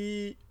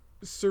the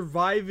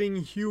surviving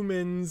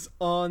humans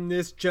on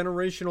this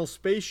generational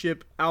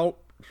spaceship out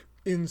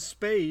in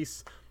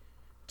space,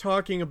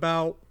 talking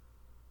about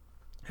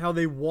how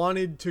they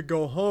wanted to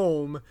go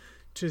home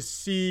to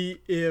see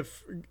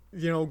if,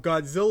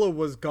 Godzilla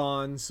was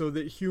gone so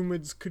that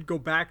humans could go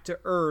back to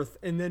Earth,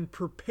 and then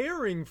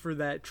preparing for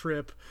that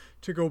trip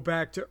to go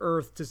back to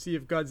Earth to see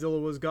if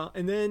Godzilla was gone.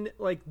 And then,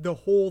 the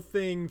whole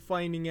thing,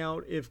 finding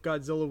out if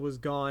Godzilla was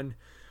gone,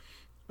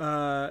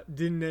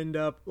 didn't end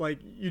up,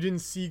 you didn't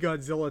see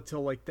Godzilla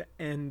till, the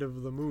end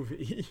of the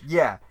movie.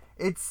 Yeah,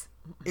 it's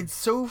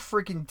so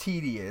freaking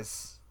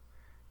tedious.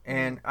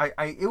 And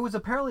it was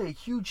apparently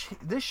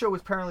this show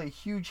was apparently a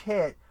huge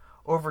hit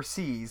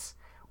overseas,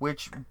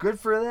 which good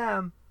for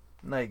them,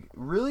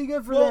 really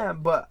good for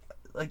them, but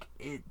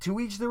to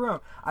each their own.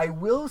 I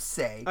will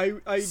say,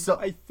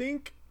 I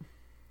think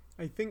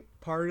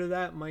part of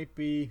that might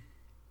be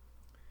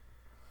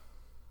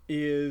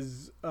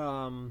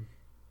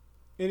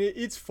and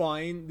it's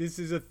fine. This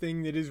is a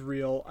thing that is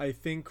real. I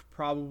think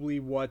probably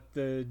what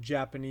the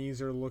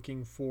Japanese are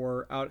looking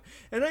for out,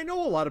 and I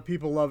know a lot of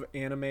people love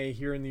anime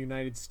here in the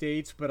United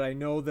States, but I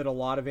know that a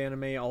lot of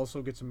anime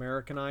also gets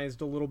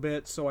Americanized a little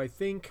bit. So I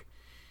think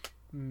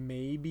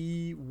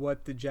maybe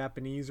what the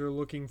Japanese are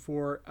looking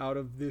for out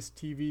of this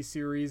TV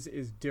series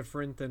is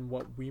different than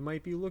what we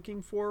might be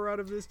looking for out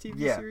of this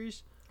TV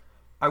series.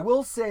 I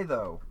will say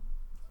though,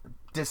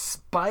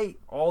 despite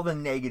all the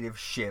negative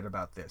shit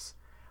about this,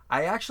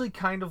 I actually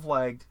kind of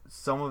liked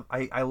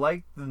I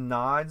liked the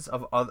nods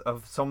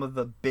of some of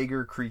the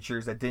bigger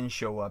creatures that didn't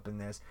show up in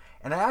this,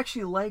 and I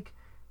actually like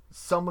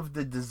some of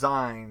the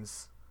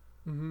designs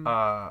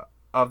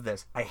of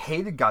this. I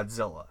hated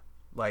Godzilla.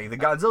 The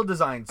Godzilla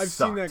design I've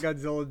sucked. seen that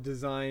Godzilla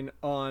design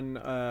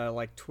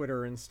on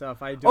Twitter and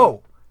stuff. I do.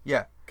 Oh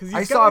yeah, because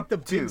he's got the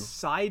big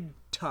side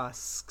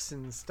tusks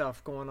and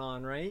stuff going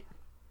on, right?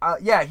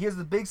 Yeah, he has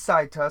the big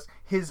side tusk.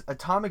 His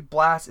atomic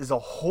blast is a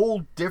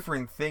whole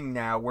different thing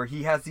now, where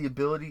he has the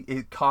ability.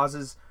 It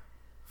causes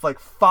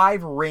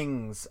 5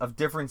 rings of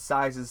different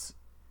sizes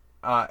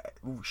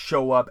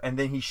show up, and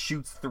then he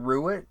shoots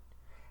through it.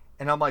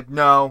 And I'm like,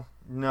 no,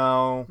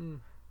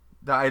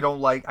 I don't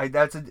like.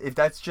 If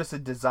that's just a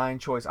design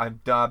choice, I'm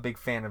not a big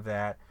fan of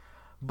that.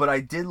 But I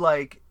did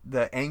like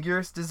the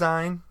Anguirus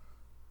design,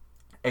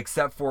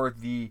 except for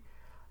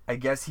I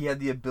guess he had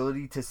the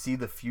ability to see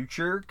the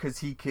future because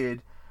he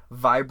could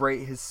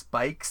vibrate his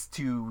spikes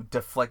to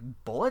deflect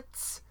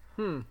bullets,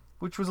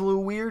 which was a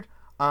little weird.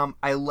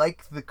 I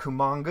like the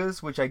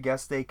Kumongas, which I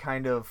guess they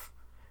kind of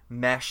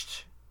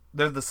meshed.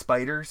 They're the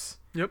spiders.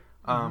 Yep.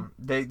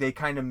 They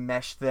kind of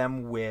meshed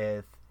them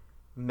with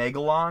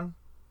Megalon,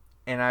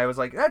 and I was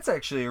like, that's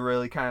actually a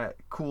really kind of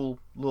cool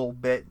little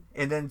bit.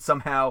 And then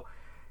somehow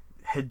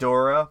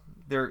Hedorah,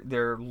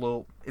 they're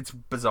little. It's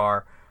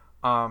bizarre.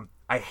 I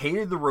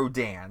hated the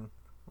Rodan,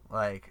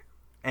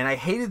 and I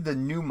hated the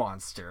new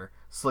monster,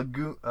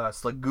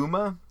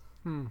 Slaguma.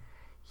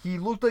 He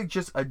looked like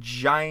just a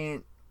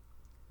giant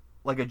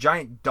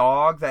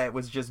dog that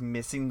was just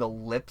missing the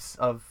lips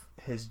of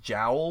his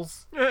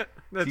jowls.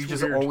 That's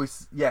just weird.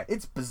 Always,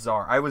 it's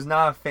bizarre. I was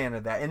not a fan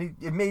of that,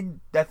 and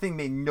that thing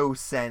made no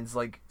sense,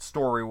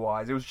 story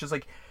wise. It was just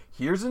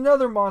here's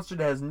another monster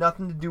that has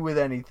nothing to do with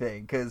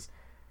anything, because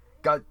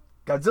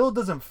Godzilla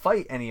doesn't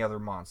fight any other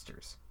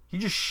monsters. He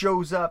just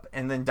shows up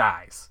and then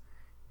dies.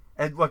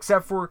 And,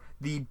 except for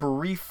the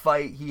brief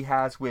fight he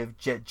has with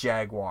Jet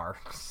Jaguar.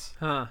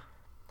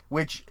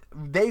 Which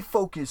they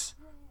focus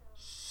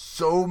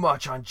so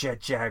much on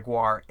Jet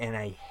Jaguar, and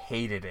I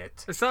hated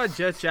it. I saw a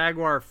Jet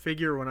Jaguar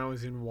figure when I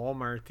was in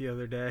Walmart the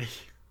other day.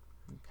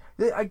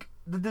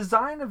 The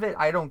design of it,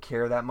 I don't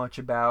care that much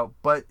about,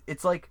 but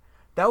it's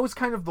that was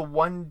kind of the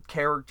one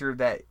character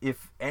that,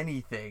 if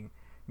anything,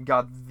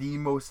 got the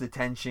most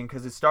attention,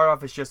 because it started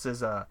off as just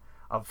as a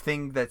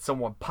thing that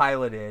someone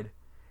piloted,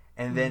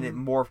 and then it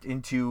morphed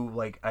into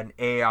an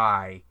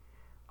AI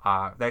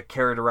that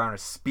carried around a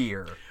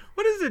spear.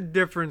 What is the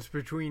difference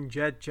between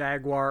Jet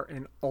Jaguar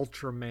and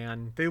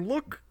Ultraman? They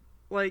look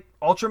like...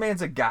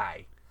 Ultraman's a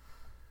guy.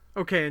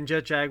 Okay, and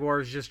Jet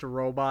Jaguar is just a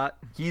robot?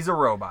 He's a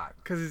robot.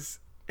 Because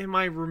am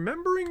I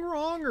remembering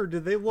wrong, or do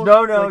they look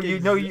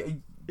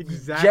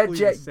exactly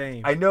the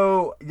same. I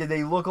know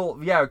they look.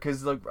 Yeah,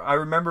 because like I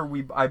remember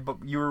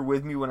you were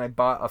with me when I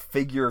bought a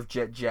figure of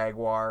Jet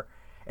Jaguar,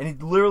 and he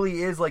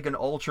literally is like an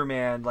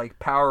Ultraman, like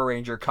Power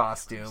Ranger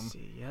costume.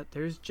 See, yeah,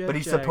 there's Jet But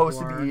he's Jaguar.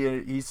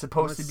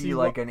 supposed to be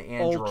like an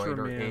android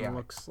or Ultraman AI.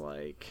 looks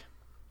like.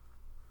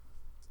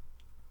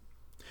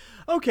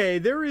 Okay,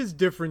 there is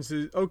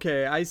differences.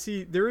 Okay, I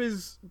see.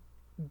 There's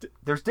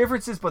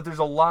differences, but there's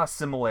a lot of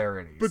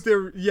similarities. But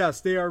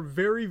they are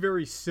very,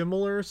 very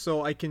similar.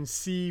 So I can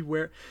see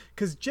where,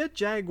 because Jet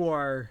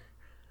Jaguar,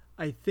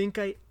 I think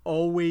I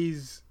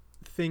always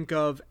think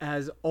of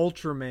as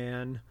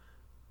Ultraman,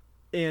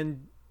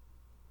 and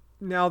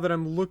now that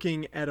I'm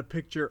looking at a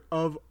picture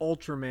of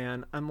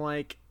Ultraman, I'm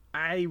like,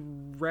 I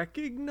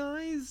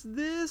recognize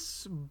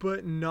this,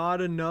 but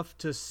not enough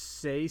to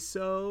say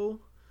so.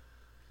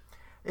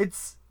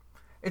 It's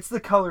the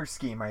color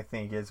scheme, I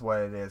think, is what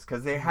it is,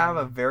 because they have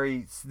a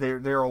very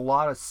there are a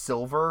lot of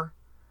silver.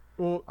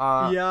 Well,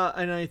 yeah,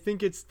 and I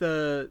think it's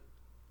the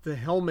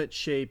helmet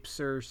shapes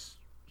are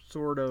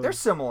sort of, they're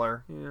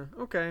similar. Yeah.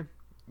 Okay.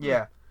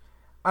 Yeah,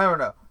 I don't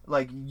know.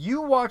 Like,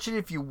 you watch it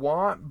if you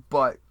want,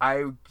 but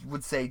I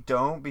would say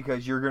don't,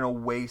 because you're gonna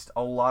waste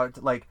a lot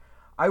of like.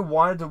 I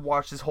wanted to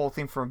watch this whole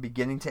thing from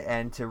beginning to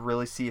end to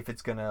really see if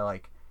it's gonna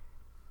like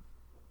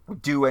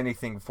do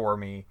anything for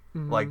me,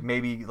 like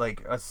maybe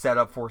like a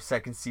setup for a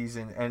second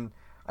season. And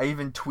I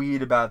even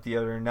tweeted about it the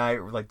other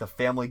night, like the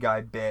Family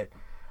Guy bit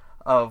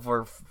of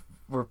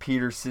where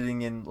Peter's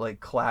sitting in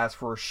like class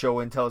for a show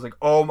and tells like,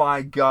 oh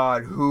my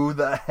god, who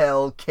the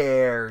hell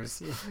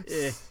cares?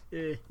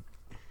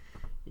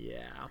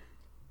 Yeah.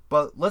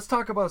 But let's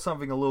talk about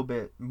something a little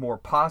bit more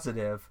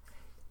positive,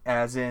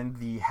 as in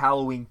the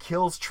Halloween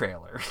Kills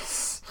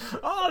trailers.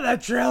 Oh,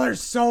 that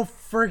trailer's so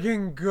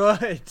friggin'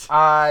 good.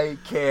 I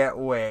can't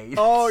wait.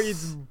 Oh,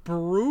 it's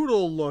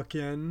brutal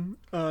looking,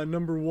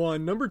 number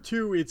one. Number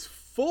two, it's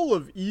full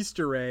of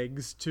Easter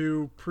eggs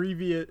to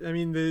previous... I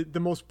mean, the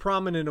most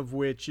prominent of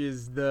which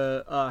is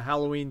the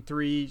Halloween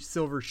 3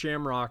 Silver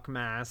Shamrock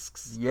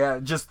masks. Yeah,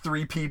 just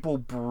 3 people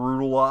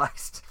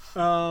brutalized.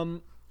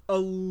 A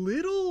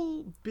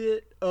little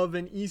bit of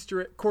an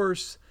Easter egg. Of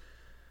course,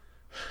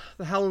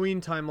 the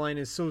Halloween timeline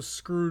is so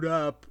screwed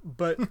up,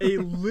 but a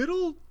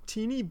little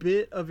teeny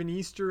bit of an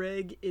Easter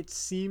egg, it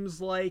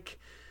seems like,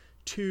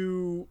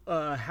 to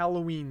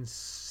Halloween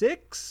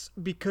 6,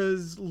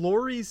 because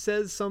Laurie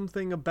says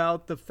something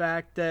about the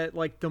fact that,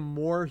 like, the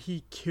more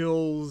he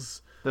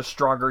kills, the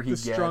stronger he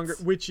gets.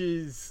 Which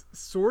is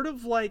sort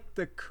of like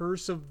the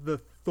Curse of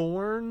the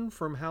Thorn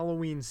from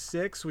Halloween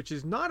 6, which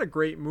is not a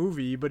great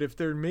movie, but if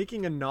they're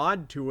making a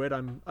nod to it,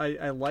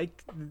 I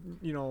like,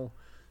 you know.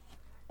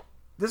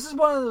 This is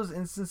one of those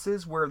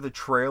instances where the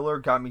trailer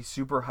got me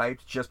super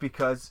hyped just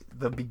because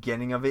the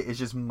beginning of it is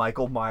just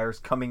Michael Myers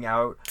coming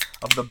out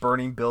of the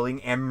burning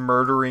building and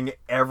murdering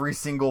every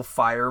single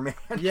fireman.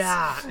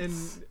 Yeah, and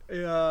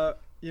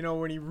you know,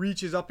 when he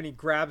reaches up and he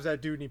grabs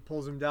that dude and he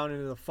pulls him down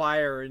into the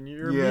fire, and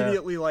you're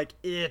immediately like,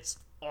 it's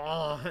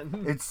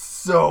on. It's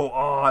so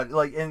on.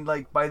 Like, and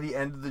like by the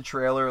end of the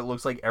trailer, it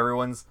looks like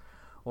everyone's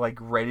like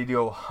ready to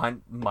go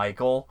hunt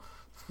Michael.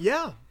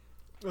 Yeah,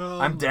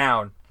 I'm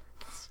down.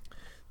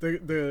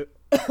 The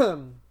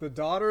the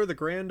daughter, the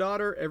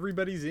granddaughter,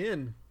 everybody's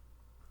in.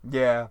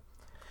 Yeah.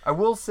 I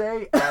will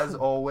say, as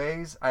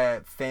always,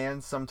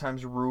 fans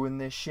sometimes ruin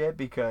this shit,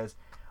 because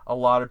a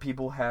lot of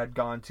people had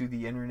gone to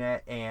the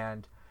internet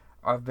and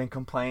I've been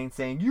complaining,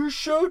 saying, you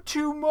show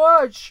too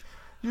much.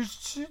 You're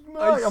too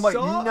much. I'm like,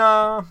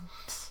 nah.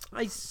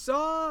 I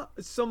saw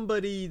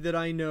somebody that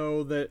I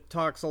know that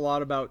talks a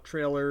lot about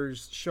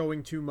trailers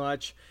showing too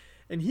much,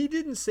 and he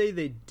didn't say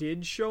they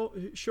did show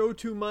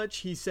too much.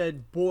 He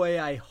said,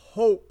 boy, I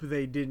hope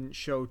they didn't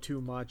show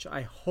too much.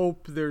 I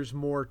hope there's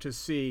more to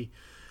see.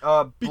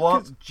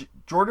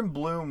 Jordan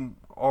Bloom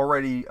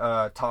already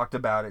talked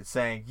about it,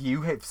 saying,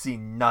 you have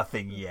seen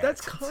nothing yet.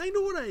 That's kind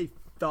of what I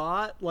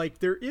thought. Like,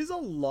 there is a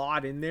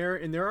lot in there,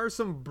 and there are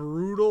some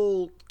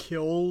brutal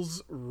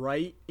kills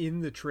right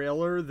in the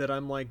trailer that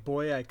I'm like,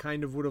 boy, I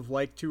kind of would have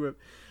liked to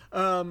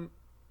have...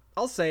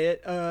 I'll say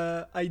it.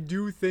 I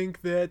do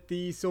think that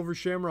the Silver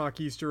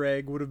Shamrock Easter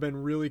egg would have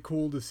been really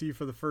cool to see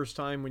for the first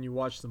time when you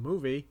watch the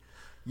movie.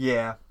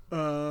 Yeah.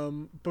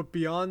 But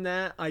beyond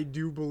that, I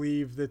do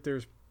believe that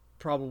there's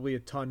probably a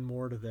ton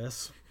more to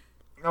this.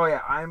 Oh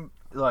yeah,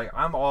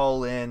 I'm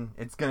all in.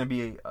 It's gonna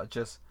be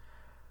just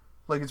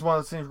like, it's one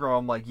of those things where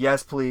I'm like,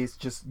 yes, please,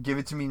 just give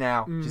it to me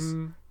now. Mm-hmm. Just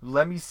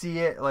let me see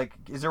it. Like,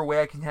 is there a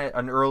way I can have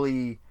an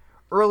early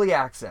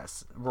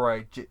access,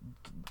 right?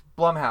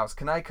 Blumhouse,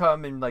 can I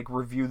come and like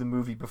review the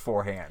movie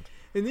beforehand?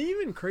 And the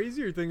even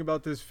crazier thing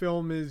about this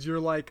film is you're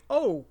like,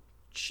 oh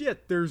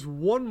shit, there's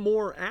one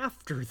more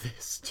after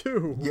this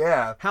too.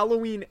 Yeah.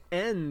 Halloween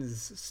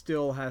Ends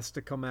still has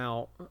to come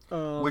out.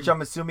 Which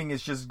I'm assuming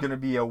is just going to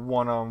be a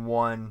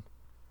one-on-one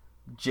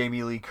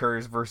Jamie Lee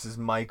Curtis versus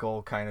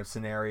Michael kind of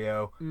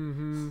scenario.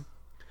 Mm-hmm.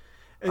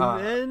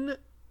 And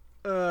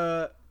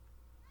then,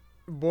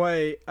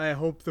 boy, I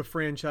hope the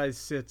franchise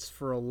sits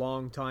for a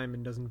long time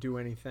and doesn't do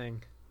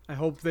anything. I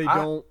hope they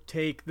don't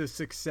take the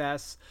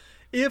success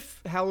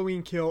if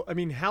Halloween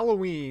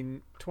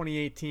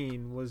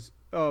 2018 was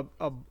a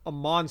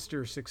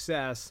monster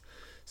success.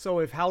 So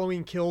if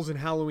Halloween Kills and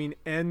Halloween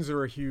Ends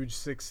are a huge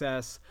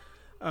success,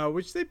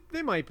 which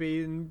they might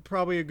be, and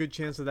probably a good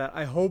chance of that,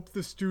 I hope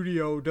the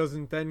studio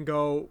doesn't then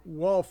go,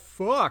 well,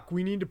 fuck,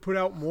 we need to put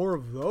out more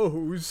of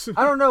those.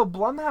 I don't know.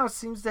 Blumhouse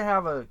seems to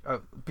have a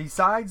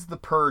besides the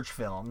Purge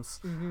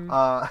films,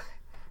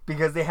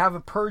 because they have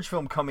a Purge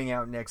film coming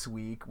out next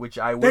week, which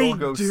I will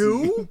go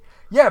see.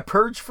 Yeah,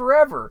 Purge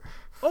Forever.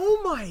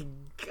 Oh my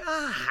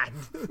god.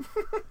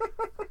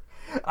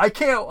 I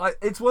can't.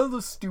 It's one of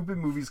those stupid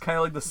movies, kind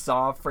of like the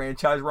Saw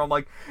franchise, where I'm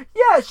like,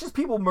 yeah, it's just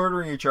people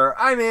murdering each other.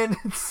 I'm in.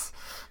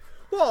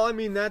 Well, I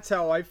mean, that's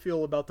how I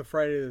feel about the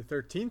Friday the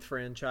 13th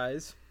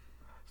franchise.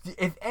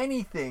 If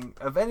anything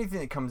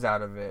that comes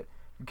out of it,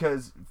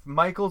 because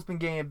Michael's been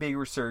getting a big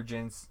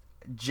resurgence.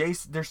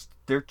 Jason,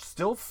 they're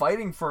still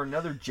fighting for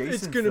another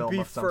Jason film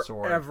of some sort. It's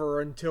gonna be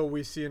forever until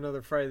we see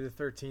another Friday the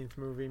 13th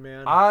movie,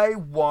 man. I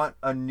want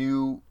a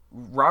new.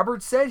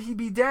 Robert said he'd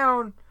be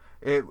down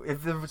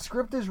if the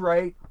script is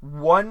right.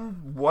 One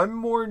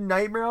more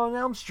Nightmare on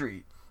Elm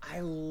Street.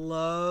 I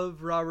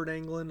love Robert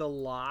Englund a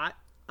lot.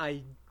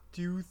 I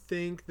do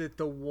think that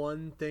the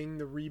one thing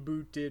the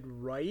reboot did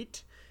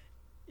right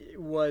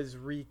was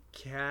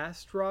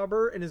recast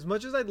Robert. And as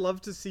much as I'd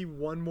love to see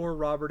one more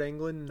Robert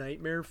Englund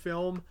Nightmare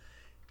film,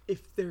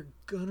 if they're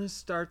gonna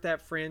start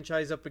that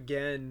franchise up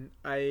again,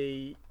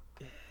 I'd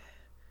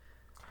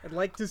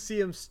like to see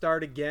him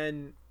start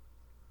again,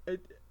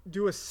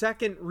 do a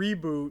second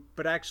reboot,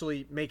 but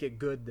actually make it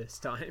good this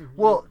time.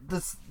 Well,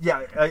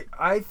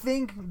 I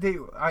think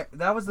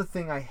that was the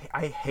thing. I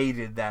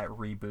hated that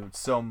reboot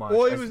so much.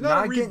 Well, it was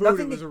not a reboot;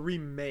 it was a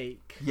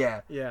remake.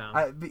 Yeah,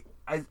 yeah.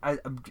 I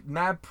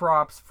mad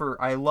props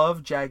for. I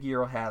love Jackie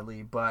Earle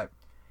Hadley, but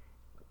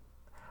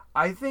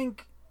I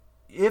think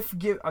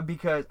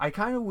because I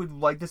kind of would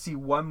like to see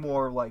one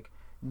more like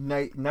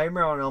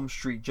Nightmare on Elm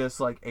Street, just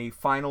like a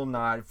final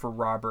nod for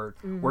Robert,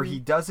 where he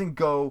doesn't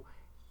go,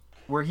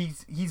 where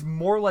he's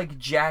more like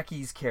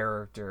Jackie's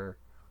character,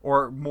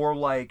 or more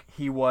like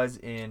he was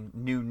in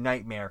New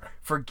Nightmare.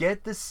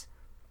 Forget the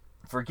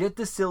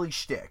silly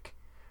shtick.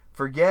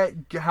 Forget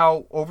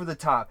how over the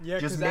top. Yeah,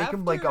 just make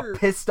him like a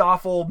pissed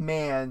off old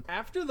man.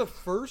 After the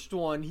first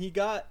one, he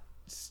got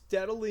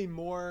steadily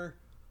more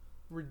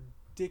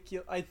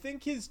ridiculous. I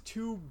think his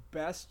two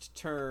best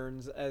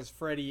turns as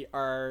Freddy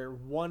are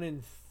 1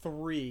 and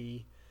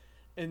 3,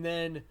 and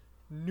then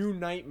New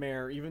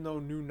Nightmare, even though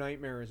New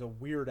Nightmare is a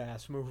weird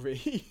ass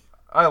movie.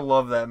 I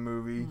love that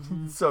movie.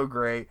 It's so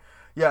great.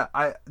 Yeah,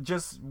 I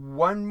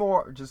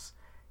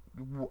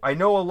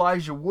know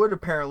Elijah Wood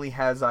apparently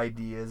has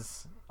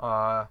ideas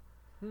for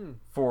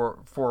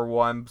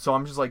one, so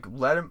I'm just like,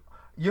 let him.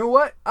 You know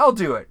what? I'll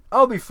do it.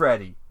 I'll be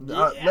Freddy.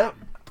 Yeah.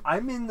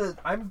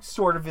 I'm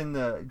sort of in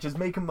the, just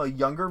make him a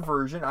younger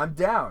version. I'm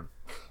down.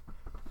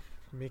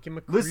 Make him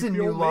a creepy Listen, old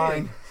New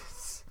Line. man.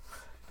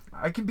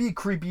 I can be a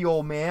creepy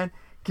old man.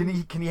 Can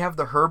he have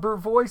the Herbert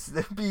voice?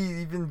 That'd be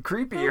even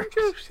creepier. I'm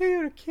just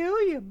here to kill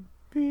you,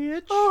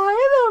 bitch. Oh, hey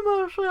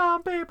there,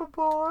 Motion Paper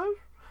Boys.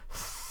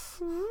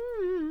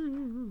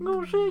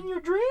 Go sit in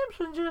your dreams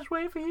and just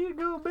wait for you to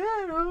go to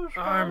bed.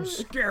 I'm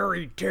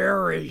Scary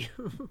Terry.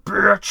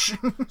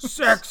 Bitch.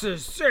 Sex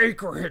is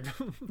sacred.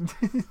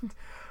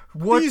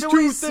 What These do two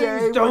we things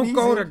say when don't he's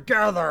go in-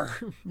 together.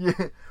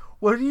 Yeah.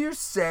 What do you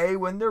say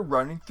when they're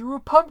running through a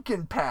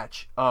pumpkin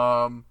patch?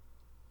 Bitch.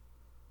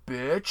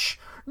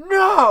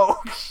 No.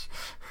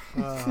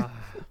 I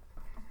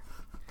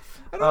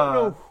don't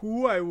know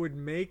who I would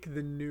make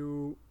the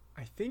new.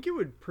 I think it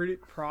would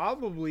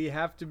probably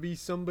have to be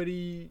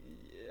somebody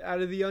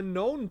out of the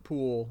unknown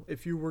pool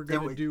if you were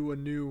going to do a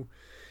new.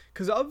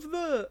 Because of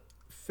the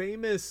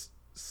famous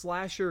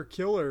slasher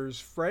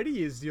killers,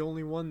 Freddy is the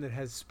only one that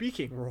has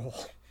speaking role.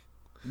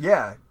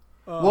 Yeah.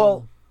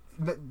 Well,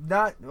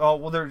 not. Oh,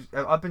 well, there's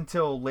up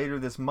until later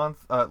this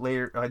month.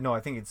 No, I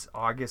think it's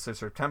August or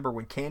September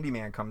when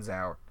Candyman comes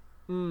out.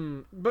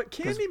 But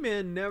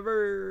Candyman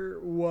never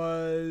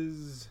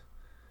was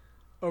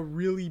a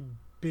really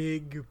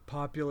big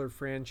popular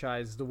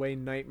franchise the way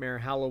Nightmare,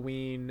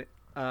 Halloween,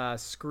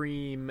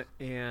 Scream,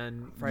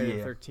 and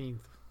Friday the 13th.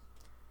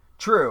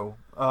 True.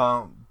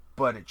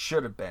 But it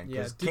should have been,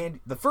 because Yeah,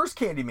 the first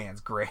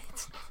Candyman's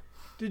great.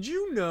 Did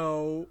you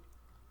know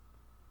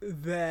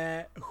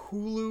that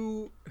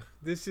Hulu,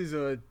 this is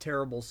a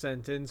terrible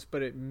sentence,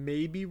 but it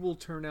maybe will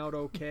turn out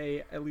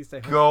okay, at least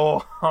I hope.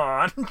 Go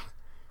on.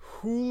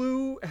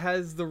 Hulu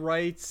has the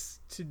rights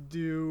to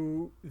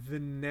do the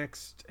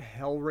next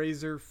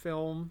Hellraiser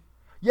film.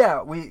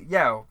 Yeah,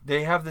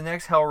 they have the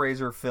next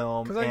Hellraiser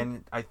film,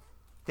 and I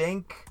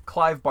think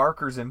Clive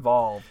Barker's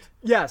involved.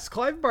 Yes,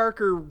 Clive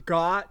Barker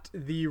got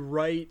the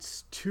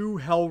rights to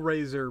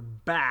Hellraiser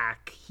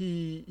back.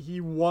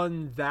 He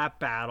won that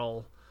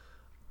battle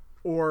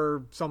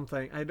or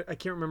something. I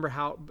can't remember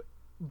how,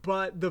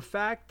 but the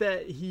fact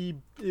that he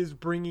is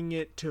bringing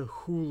it to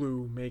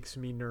Hulu makes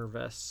me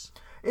nervous.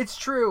 It's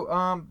true.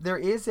 There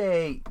is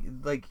he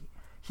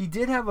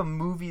did have a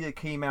movie that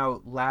came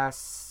out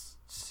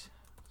last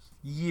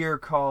year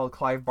called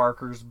Clive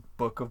Barker's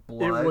Book of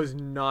Blood. It was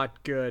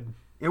not good.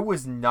 It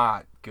was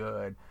not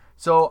good.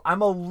 So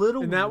I'm a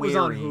little And that wary. was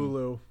on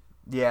Hulu.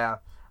 Yeah.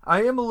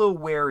 I am a little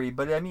wary,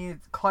 but I mean,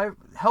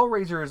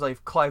 Hellraiser is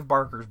like Clive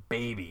Barker's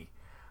baby.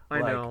 I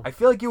know. I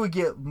feel like it would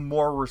get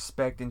more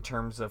respect in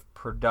terms of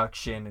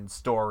production and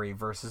story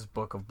versus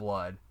Book of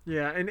Blood,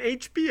 Yeah, and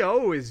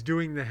HBO is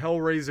doing the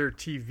Hellraiser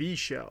TV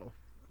show.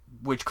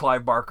 which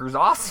Clive Barker's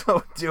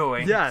also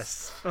doing.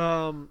 Yes.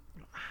 When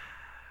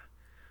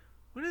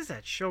is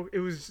that show? It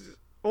was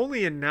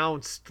only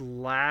announced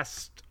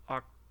last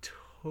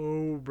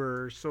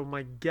October, so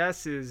my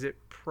guess is it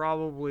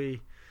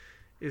probably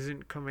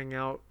isn't coming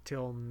out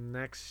till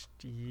next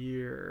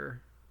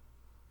year.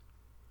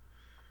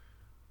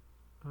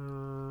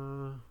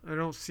 I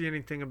don't see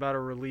anything about a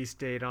release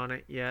date on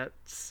it yet,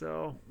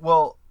 so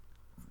Well,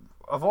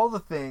 of all the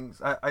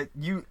things I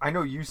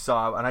know you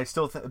saw, and I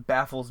still it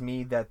baffles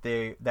me that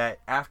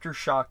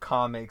Aftershock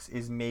Comics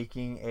is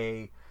making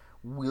a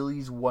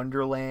Willy's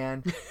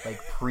Wonderland like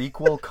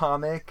prequel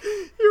comic.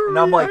 your And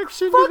I'm like,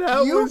 reaction "Fuck to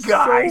that you was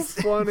guys."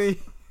 so funny.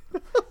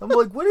 I'm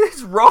like, what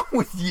is wrong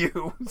with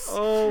you?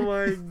 Oh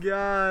my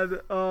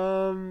god.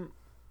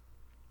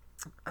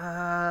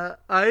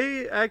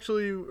 I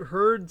actually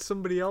heard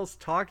somebody else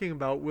talking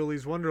about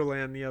Willy's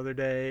Wonderland the other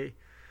day.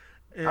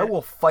 And, I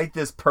will fight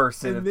this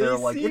person if and they're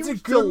they like, it's a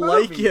seemed good to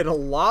like movie. it a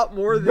lot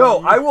more than No,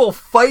 you. I will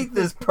fight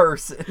this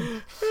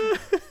person.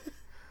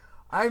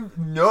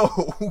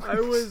 No. I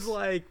was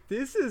like,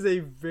 this is a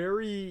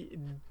very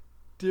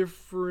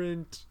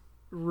different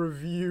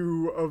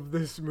review of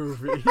this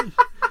movie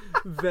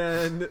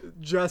than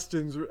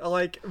Justin's.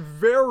 Like,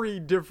 very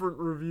different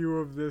review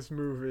of this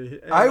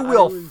movie. And I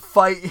will was-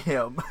 fight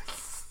him.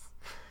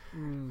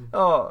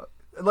 Oh,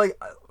 like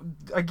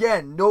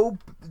again, no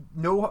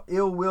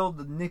ill will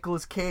to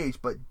Nicolas Cage,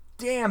 but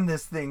damn,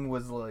 this thing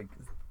was like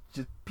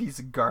just a piece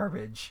of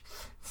garbage.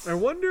 I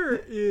wonder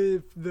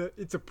if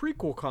it's a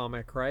prequel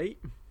comic, right?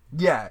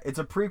 Yeah, it's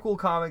a prequel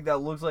comic that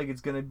looks like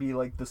it's gonna be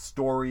like the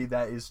story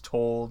that is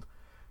told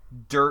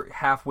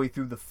halfway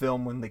through the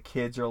film when the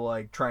kids are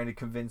like trying to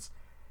convince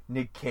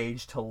Nick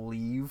Cage to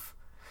leave.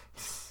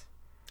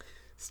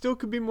 Still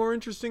could be more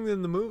interesting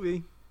than the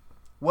movie.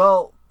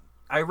 Well,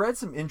 I read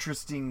some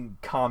interesting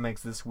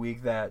comics this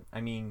week that, I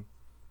mean,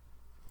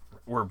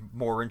 were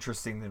more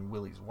interesting than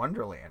Willy's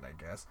Wonderland, I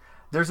guess.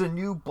 There's a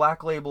new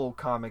Black Label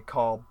comic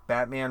called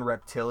Batman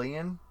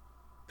Reptilian.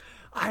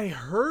 I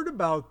heard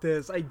about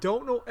this. I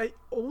don't know.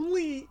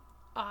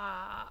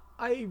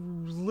 I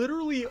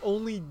literally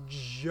only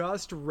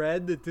just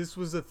read that this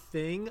was a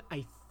thing,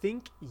 I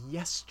think,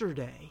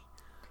 yesterday.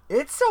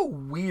 It's a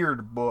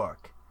weird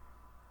book.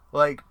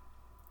 Like,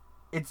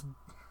 it's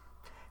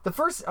the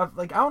first,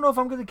 like, I don't know if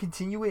I'm going to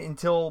continue it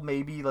until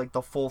maybe, like,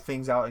 the full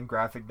thing's out in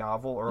graphic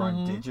novel or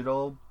on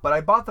digital, but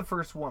I bought the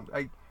first one.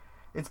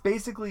 It's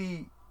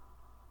basically,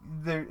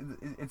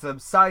 it's a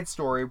side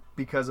story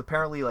because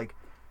apparently, like,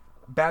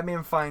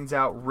 Batman finds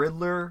out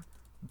Riddler,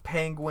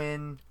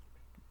 Penguin,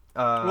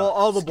 Well,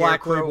 all the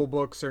Black Scarecrow- Label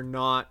books are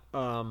not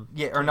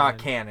are not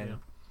canon.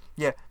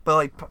 Yeah, but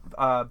like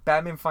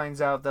Batman finds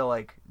out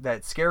that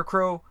that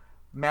Scarecrow,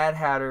 Mad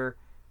Hatter,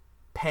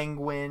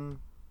 Penguin,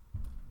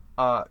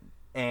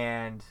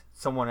 and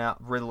someone else,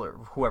 Riddler,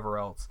 whoever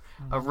else,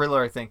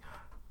 Riddler, I think,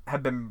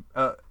 have been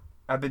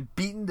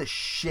beaten the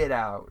shit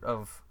out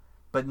of,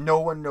 but no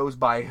one knows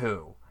by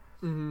who.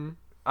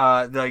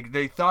 Like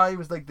they thought he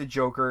was like the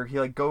Joker. He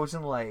like goes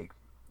and like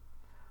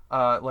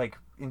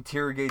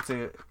interrogates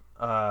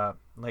a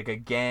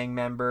gang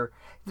member.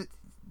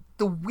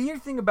 The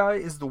weird thing about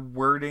it is the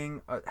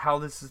wording, how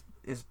this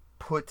is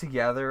put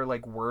together,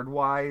 like word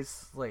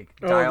wise, like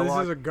dialogue. Oh,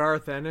 this is a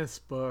Garth Ennis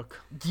book.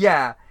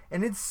 Yeah,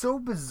 and it's so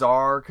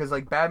bizarre because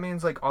like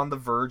Batman's like on the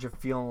verge of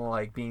feeling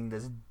like being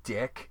this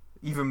dick,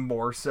 even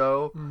more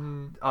so.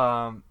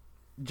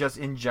 Just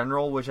in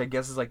general, which I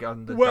guess is like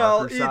on the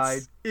darker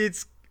side.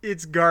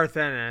 It's Garth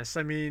Ennis.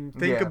 I mean,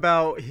 think Yeah.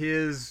 about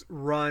his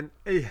run.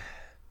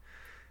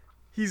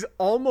 He's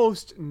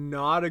almost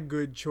not a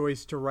good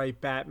choice to write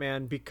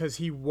Batman because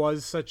he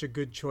was such a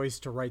good choice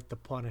to write The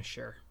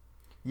Punisher.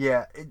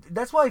 Yeah,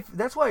 that's why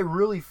I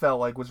really felt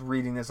like was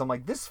reading this. I'm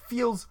like, this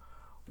feels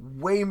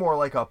way more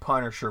like a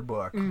Punisher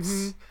book.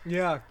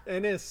 Yeah,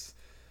 Ennis.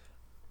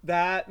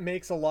 That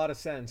makes a lot of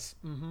sense.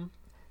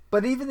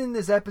 But even in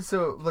this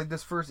episode, like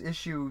this first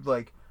issue,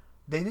 like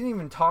they didn't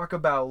even talk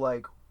about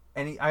like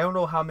any. I don't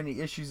know how many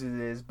issues it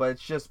is, but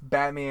it's just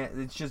Batman.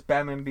 It's just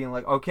Batman being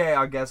like, okay,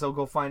 I guess I'll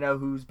go find out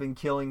who's been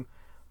killing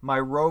my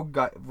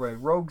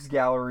rogues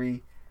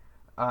gallery,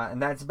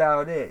 and that's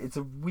about it. It's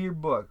a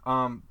weird book.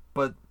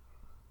 But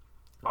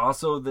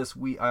also this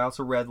week, I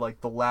also read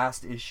like the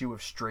last issue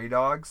of Stray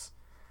Dogs,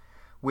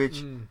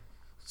 which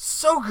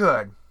so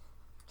good,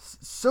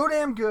 so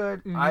damn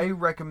good. I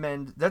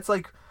recommend. That's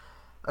like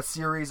a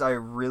series I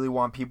really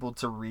want people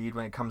to read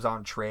when it comes out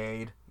in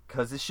trade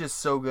because it's just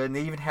so good. And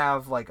they even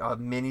have like a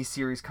mini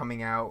series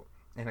coming out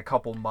in a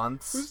couple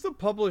months. Who's the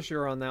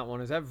publisher on that one?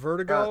 Is that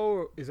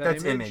Vertigo? Is that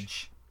That's Image?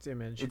 Image. It's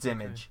Image. It's Okay.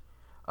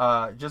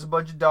 Image. Just a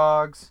bunch of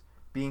dogs.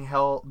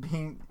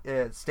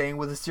 staying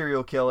with a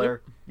serial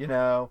killer.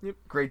 Yep.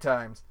 Great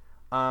times.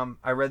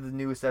 I read the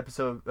newest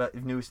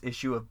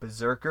issue of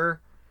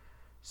Berserker.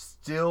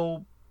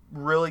 Still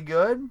really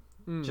good.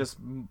 Just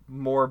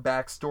more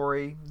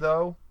backstory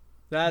though.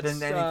 That's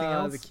than anything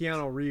else. The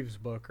Keanu Reeves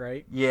book,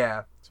 right?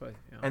 Yeah. That's what,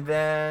 yeah. And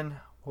then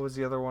what was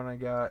the other one I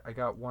got? I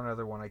got one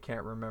other one I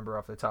can't remember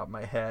off the top of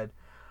my head.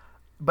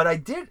 But I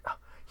did.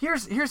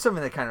 Here's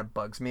something that kind of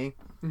bugs me.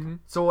 Mm-hmm.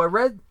 So I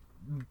read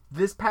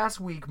this past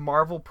week.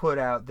 Marvel put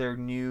out their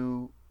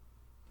new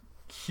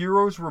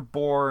Heroes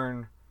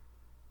Reborn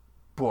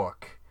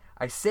book.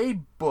 I say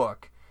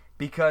book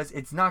because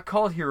it's not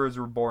called Heroes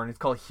Reborn. It's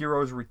called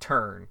Heroes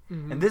Return,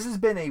 and this has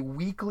been a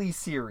weekly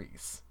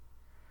series.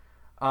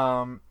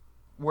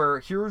 Where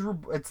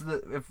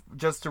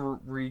just to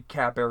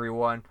recap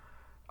everyone,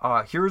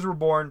 Heroes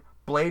Reborn.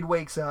 Blade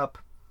wakes up,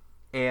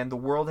 and the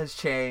world has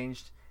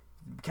changed.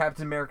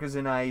 Captain America's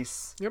in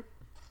ice. Yep.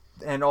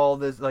 And all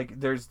this,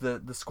 like, there's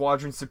the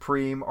Squadron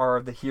Supreme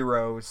are the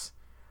heroes.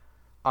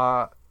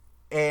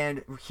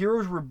 And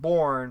Heroes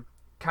Reborn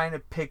kind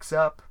of picks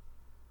up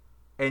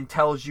and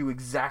tells you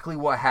exactly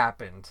what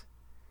happened,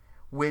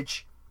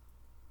 which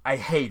I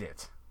hate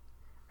it.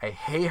 I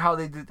hate how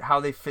they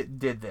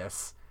did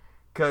this,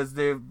 because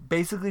they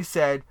basically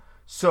said,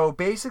 so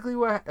Mephisto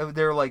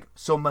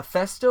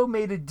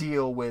made a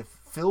deal with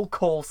Phil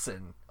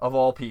Coulson of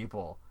all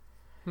people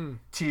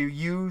to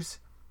use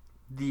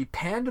the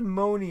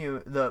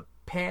Pandemonium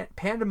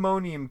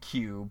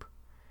Cube,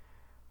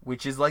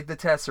 which is like the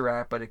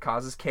Tesseract, but it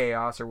causes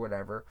chaos or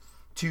whatever,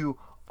 to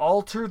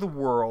alter the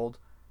world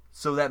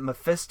so that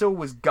Mephisto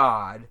was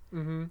God,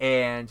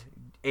 and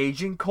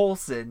Agent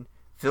Coulson,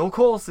 Phil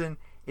Coulson,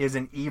 is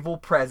an evil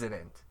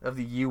president of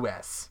the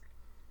U.S.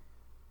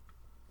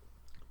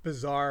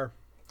 Bizarre.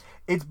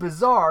 It's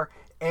bizarre,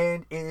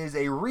 and it is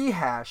a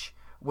rehash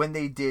when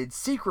they did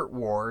Secret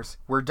Wars,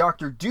 where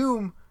Doctor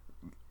Doom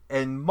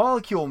and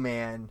Molecule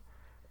Man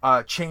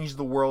changed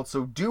the world,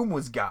 so Doom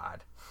was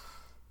God.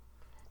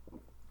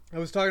 I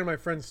was talking to my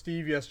friend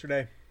Steve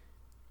yesterday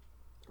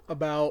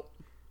about,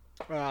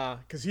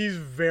 because he's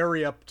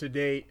very up to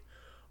date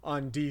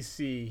on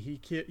DC. He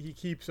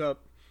keeps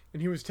up,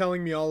 and he was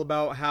telling me all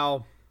about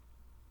how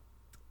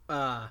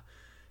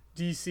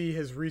DC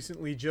has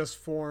recently just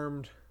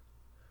formed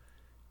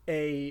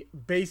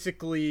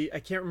basically, I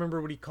can't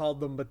remember what he called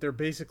them, but they're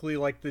basically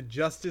like the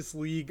Justice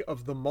League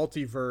of the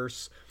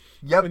multiverse.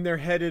 Yep. And they're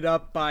headed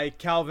up by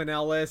Calvin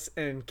Ellis,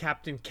 and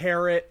Captain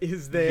Carrot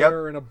is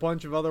there, and a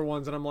bunch of other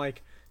ones. And I'm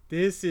like,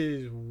 this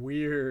is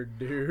weird,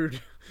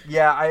 dude.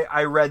 Yeah,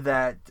 I read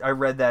that. I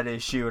read that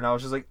issue, and I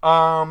was just like,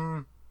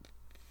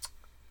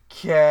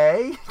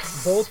 okay.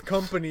 Both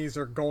companies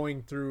are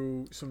going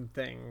through some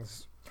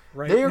things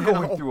right They are now.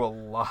 going through a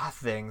lot of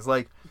things.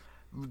 Like,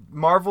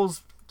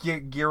 Marvel's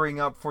gearing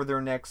up for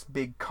their next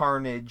big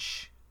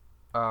Carnage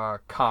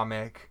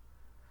comic,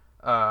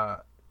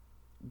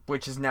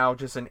 which is now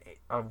just a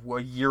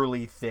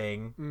yearly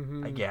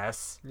thing, I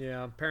guess.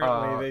 Yeah,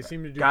 apparently they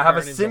seem to do. Gotta have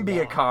a Carnage symbiote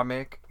lot.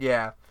 comic,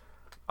 yeah.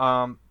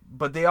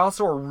 But they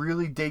also are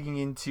really digging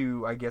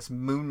into, I guess,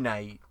 Moon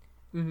Knight.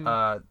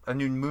 A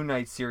new Moon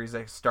Knight series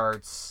that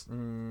starts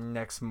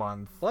next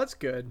month. Well, that's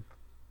good.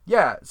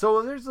 Yeah,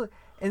 so there's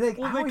and like,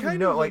 Well, I they don't even kind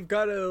know, of like,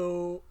 got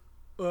to.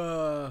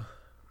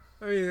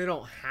 I mean, they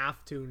don't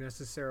have to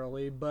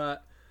necessarily,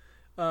 but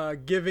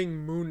giving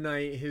Moon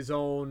Knight his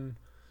own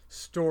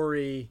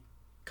story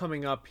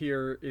coming up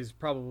here is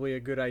probably a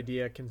good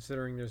idea,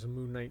 considering there's a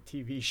Moon Knight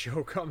TV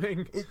show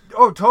coming.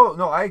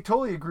 No, I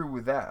totally agree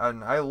with that,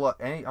 and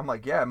I'm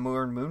like, yeah,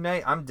 Moon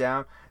Knight, I'm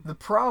down. The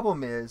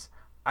problem is,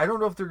 I don't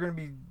know if they're going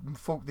to be.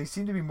 They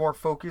seem to be more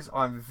focused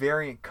on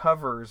variant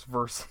covers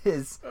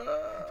versus,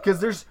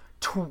 because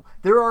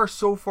there are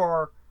so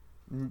far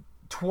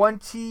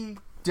 20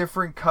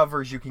 different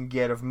covers you can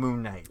get of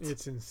Moon Knight.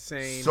 It's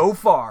insane. So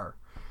far,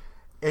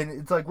 and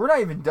it's like, we're not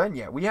even done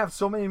yet. We have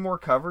so many more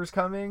covers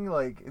coming.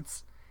 Like,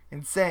 it's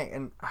insane,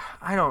 and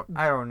I don't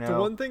know. The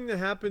one thing that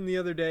happened the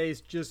other day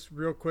is, just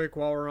real quick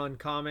while we're on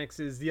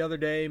comics, is the other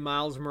day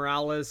Miles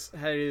Morales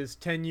had his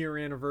 10-year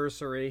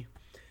anniversary.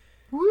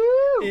 Woo!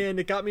 And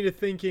it got me to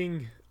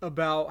thinking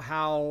about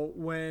how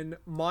when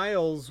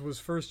Miles was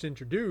first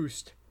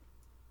introduced,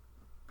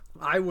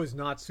 I was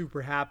not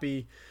super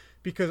happy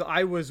because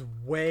I was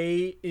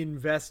way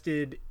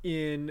invested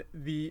in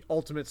the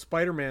Ultimate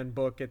Spider-Man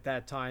book at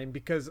that time,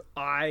 because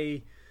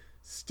I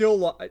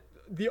still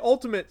the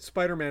Ultimate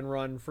Spider-Man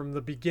run from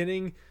the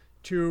beginning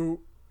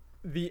to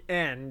the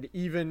end,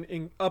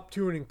 even up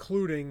to and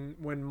including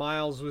when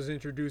Miles was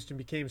introduced and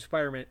became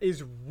Spider-Man,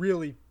 is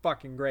really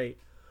fucking great.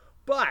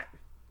 But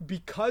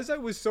because I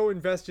was so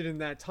invested in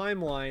that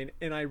timeline,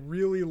 and I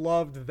really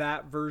loved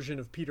that version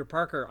of Peter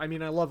Parker. I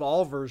mean, I love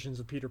all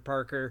versions of Peter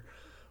Parker,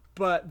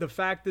 but the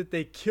fact that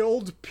they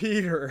killed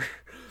Peter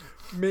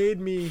made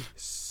me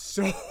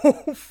so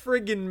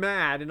friggin'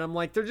 mad. And I'm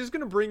like, they're just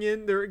going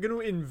to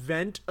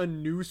invent a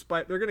new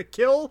they're going to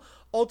kill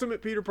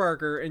Ultimate Peter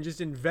Parker and just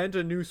invent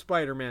a new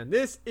Spider-Man.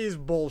 This is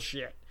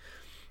bullshit.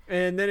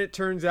 And then it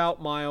turns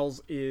out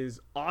Miles is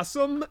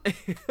awesome.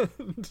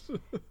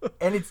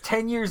 And it's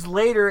 10 years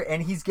later,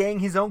 and he's getting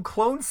his own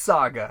Clone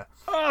Saga.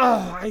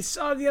 Oh, I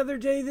saw the other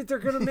day that they're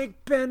going to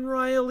make Ben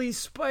Reilly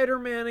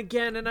Spider-Man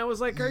again, and I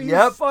was like, are you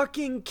Yep.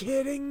 fucking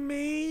kidding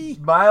me?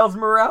 Miles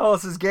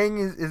Morales is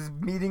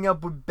meeting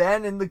up with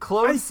Ben, and the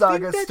Clone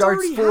Saga that's starts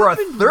already for a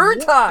happened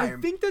third I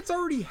time. think that's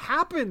already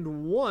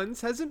happened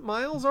once. Hasn't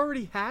Miles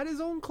already had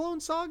his own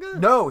Clone Saga?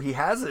 No, he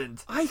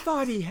hasn't. I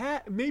thought he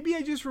had. Maybe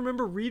I just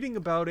remember reading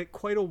about it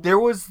quite a while. There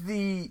was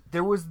the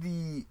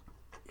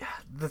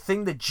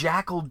thing that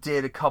Jackal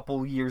did a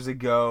couple years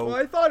ago. Well,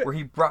 I thought where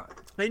he brought.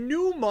 I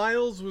knew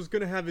Miles was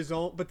going to have his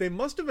own, but they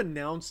must have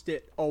announced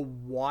it a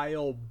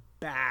while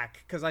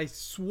back because I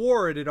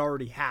swore it had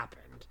already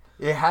happened.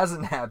 It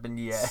hasn't happened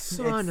yet.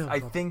 Son of I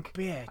a think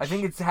bitch. I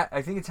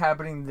think it's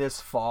happening this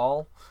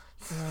fall.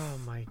 Oh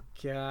my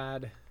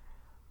god.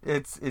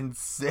 It's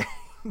insane.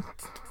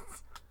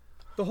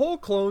 The whole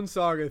Clone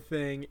Saga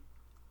thing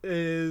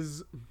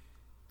is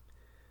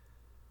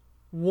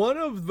one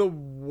of the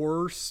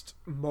worst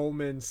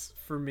moments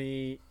for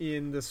me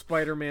in the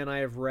Spider-Man I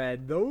have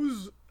read.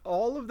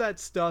 All of that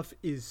stuff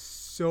is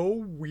so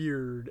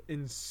weird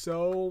and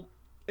so...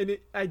 And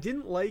I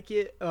didn't like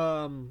it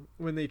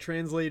when they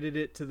translated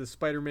it to the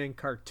Spider-Man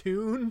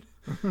cartoon.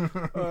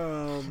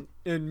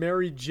 And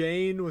Mary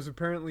Jane was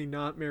apparently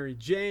not Mary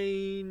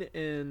Jane.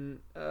 And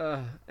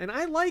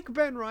I like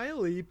Ben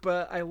Reilly,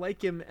 but I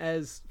like him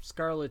as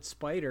Scarlet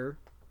Spider.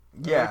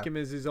 Yeah. I like him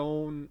as his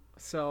own.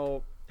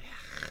 So,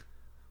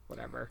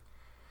 whatever.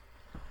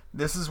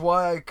 This is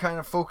why I kind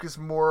of focus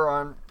more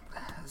on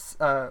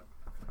why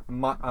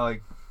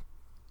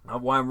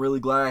I'm really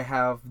glad I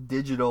have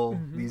digital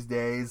these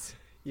days.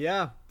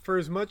 Yeah, for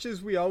as much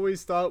as we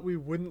always thought we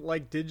wouldn't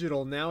like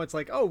digital, now it's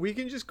like, oh, we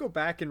can just go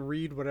back and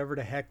read whatever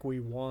the heck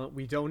we want.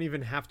 We don't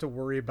even have to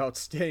worry about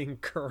staying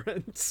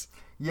current.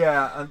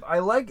 Yeah, I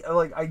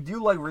I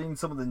do like reading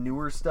some of the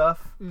newer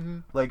stuff.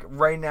 Like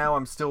right now,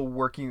 I'm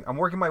working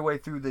my way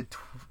through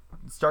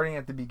starting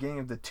at the beginning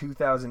of the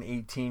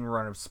 2018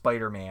 run of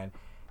Spider-Man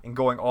and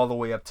going all the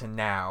way up to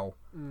now.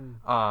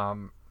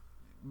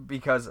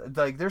 Because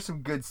like there's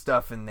some good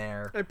stuff in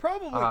there. I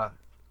probably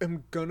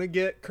am gonna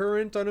get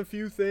current on a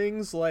few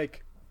things.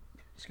 Like,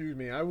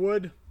 I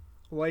would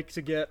like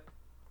to get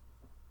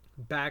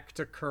back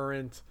to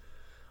current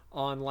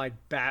on like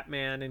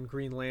Batman and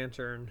Green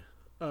Lantern.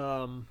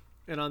 And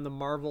on the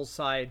Marvel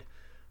side,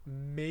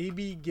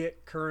 maybe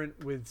get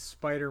current with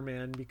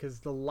Spider-Man, because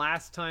the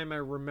last time I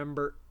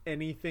remember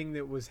anything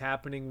that was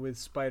happening with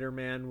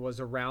Spider-Man was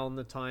around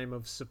the time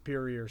of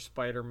Superior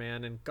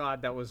Spider-Man, and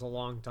God, that was a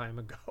long time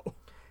ago.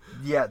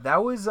 Yeah,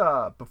 that was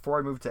before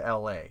I moved to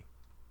LA.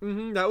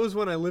 That was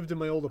when I lived in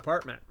my old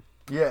apartment.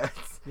 Yeah.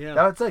 Yeah.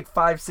 That was like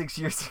 5-6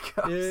 years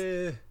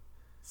ago.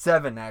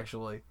 7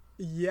 actually.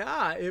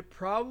 Yeah, it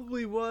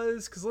probably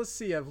was, because let's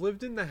see, I've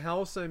lived in the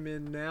house I'm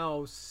in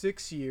now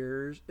 6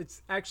 years.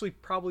 It's actually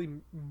probably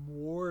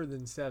more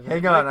than 7.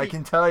 Hang on, I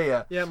can tell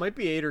you. Yeah, it might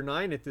be 8 or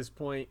 9 at this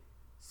point.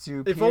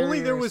 Superior... If only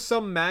there was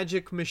some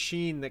magic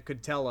machine that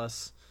could tell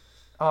us.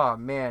 Oh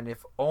man,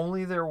 if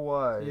only there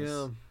was.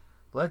 Yeah.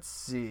 Let's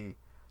see.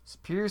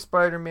 Superior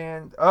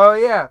Spider-Man. Oh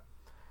yeah.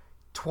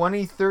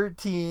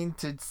 2013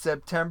 to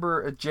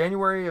September,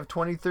 January of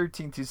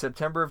 2013 to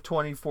September of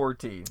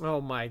 2014.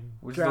 Oh my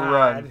was God. the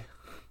run.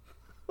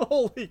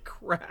 Holy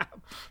crap.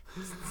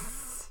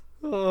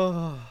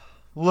 Oh.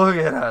 Look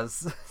at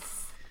us.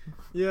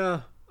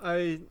 Yeah,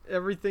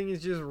 everything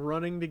is just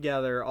running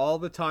together. All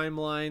the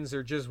timelines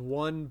are just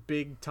one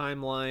big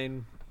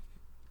timeline.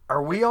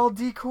 Are we all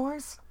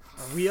decoys?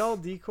 Are we all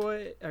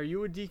decoy? Are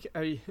you a decoy?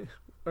 Are you,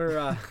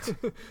 or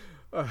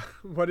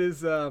what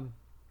is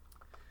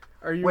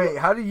are you? Wait,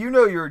 how do you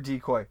know you're a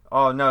decoy?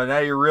 Oh no, now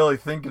you're really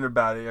thinking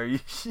about it. Are you?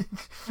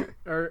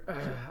 Are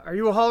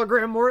you a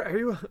hologram, Morty? Are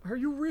you a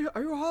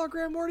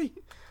hologram, Morty?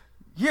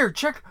 Here,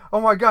 check. Oh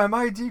my God, am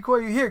I a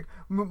decoy? Here,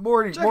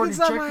 Morty, check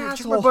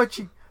my butt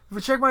cheek.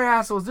 Check my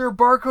asshole. Is there a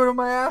barcode on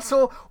my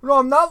asshole? No,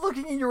 I'm not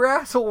looking in your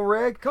asshole,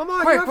 Reg. Come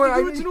on, quick, you have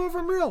to do it to know if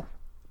I'm real.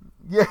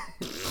 Yeah.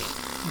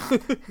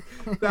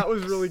 That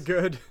was really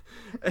good.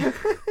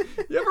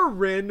 You ever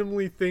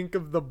randomly think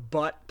of the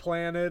butt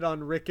planet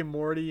on Rick and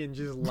Morty and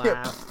just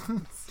laugh?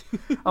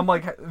 I'm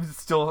like,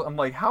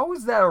 how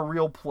is that a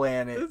real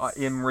planet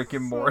in Rick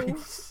and Morty?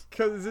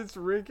 Because it's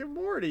Rick and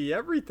Morty.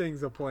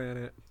 Everything's a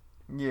planet.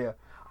 Yeah.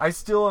 I'm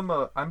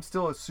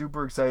still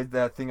super excited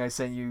that thing I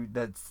sent you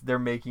they're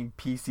making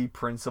PC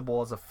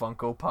Principal as a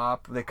Funko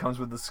Pop that comes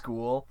with the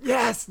school.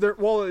 Yes, they're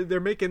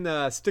making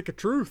the Stick of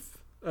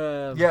Truth.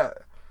 Yeah.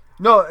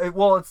 No,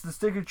 it's the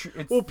Stick of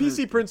Truth.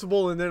 PC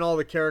Principal, and then all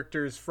the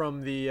characters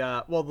from the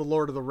the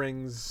Lord of the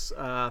Rings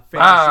fantasy.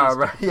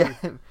 Right, yeah.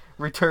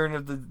 Return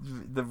of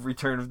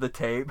the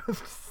tape.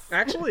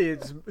 Actually,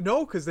 it's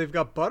no, because they've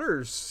got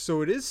Butters,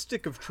 so it is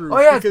Stick of Truth. Oh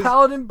yeah, it's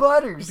Paladin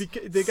Butters.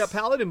 They got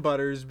Paladin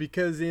Butters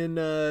because in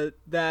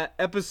that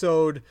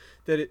episode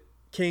that it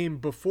came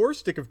before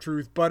Stick of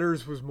Truth,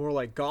 Butters was more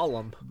like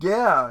Gollum.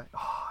 Yeah,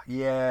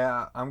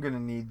 yeah. I'm gonna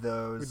need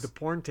those With the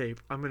porn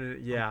tape.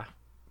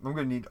 I'm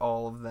gonna need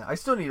all of them. I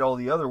still need all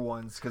the other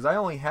ones because I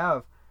only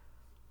have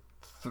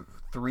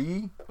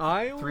three.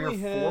 I three or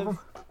only four have. of them.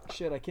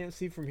 Shit, I can't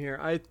see from here.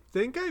 I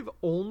think I've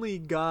only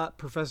got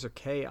Professor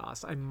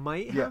Chaos. I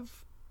might Yeah.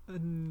 have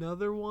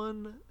another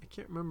one. I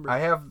can't remember. I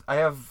have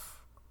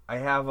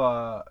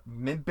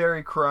Mint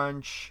Berry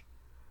Crunch,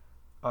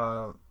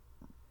 the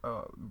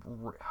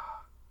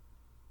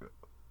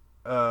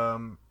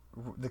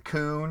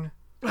Coon.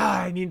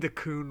 I need the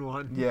Coon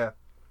one. Yeah.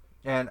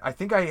 And I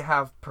think I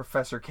have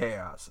Professor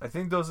Chaos. I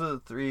think those are the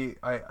three.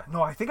 I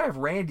think I have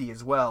Randy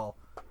as well.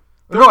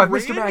 The No, I have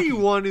Mr. Randy Mackey.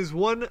 one is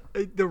one.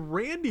 The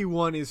Randy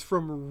one is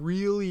from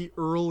really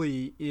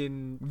early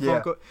in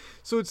Yeah. Funko.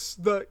 So it's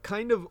the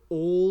kind of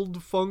old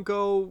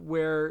Funko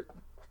where,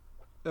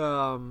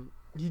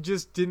 he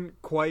just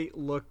didn't quite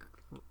look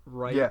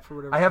right Yeah. for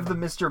whatever. I have the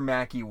Mr.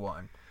 Mackey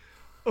one.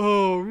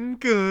 Oh,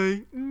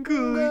 okay.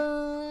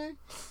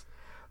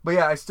 But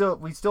yeah,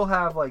 we still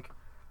have like,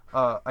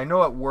 I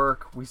know at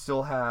work we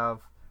still have.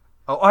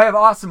 Oh, I have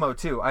Osimo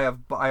too. I have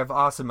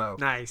Osimo.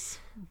 Nice.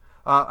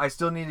 I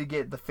still need to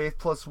get the Faith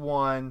Plus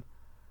One,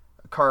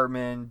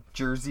 Cartman,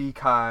 Jersey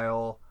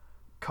Kyle,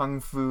 Kung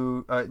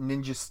Fu,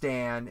 Ninja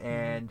Stan,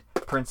 and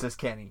Princess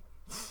Kenny.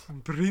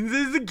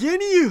 Princess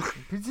Kenny.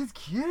 Princess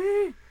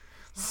Kenny.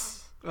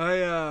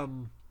 I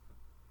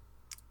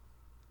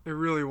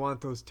really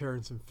want those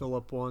Terrence and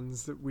Phillip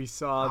ones that we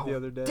saw the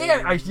other day.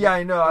 Damn,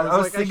 I know. I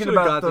was thinking I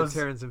about got those. the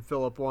Terrence and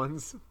Phillip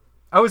ones.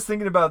 I was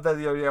thinking about that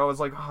the other day. I was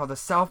like, oh, the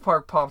South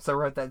Park pops that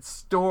were at that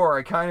store.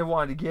 I kind of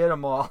wanted to get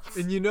them all.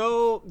 And you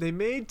know, they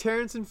made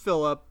Terrence and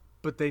Phillip,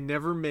 but they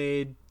never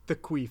made the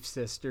Queef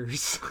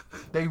sisters.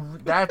 They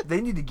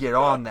need to get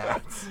on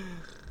that.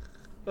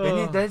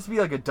 That needs to be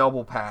like a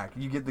double pack.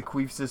 You get the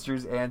Queef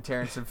sisters and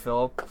Terrence and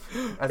Phillip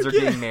as they're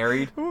getting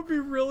married. What would be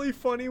really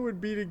funny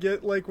would be to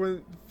get like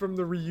from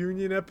the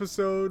reunion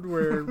episode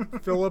where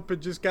Phillip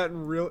had just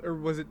gotten real, or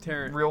was it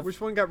Terrence?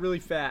 Which one got really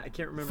fat? I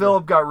can't remember.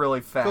 Phillip got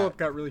really fat. Phillip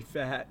got really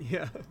fat.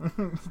 Yeah.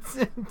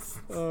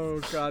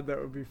 Oh God,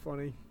 that would be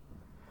funny.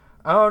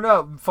 I don't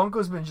know.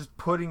 Funko's been just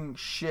putting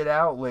shit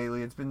out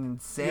lately. It's been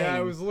insane. Yeah,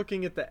 I was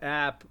looking at the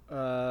app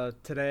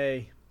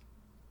today.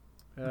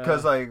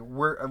 Because like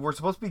we're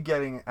supposed to be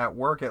getting at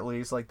work at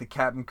least like the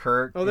Captain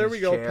Kirk. Oh, there in we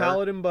his go. chair.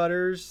 Paladin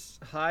Butters,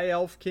 High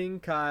Elf King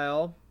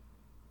Kyle,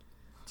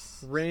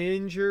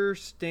 Ranger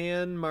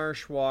Stan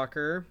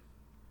Marshwalker,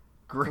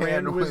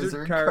 Grand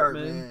Wizard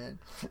Cartman,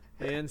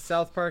 and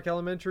South Park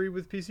Elementary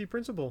with PC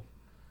Principal.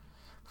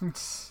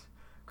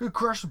 Good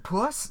crush the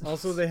puss.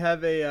 Also, they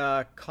have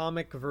a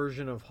comic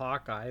version of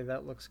Hawkeye.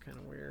 That looks kind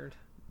of weird.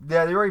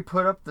 Yeah, they already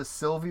put up the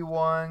Sylvie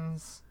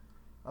ones.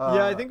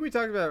 Yeah, I think we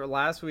talked about it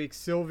last week.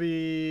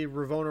 Sylvie,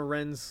 Ravonna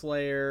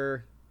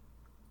Renslayer,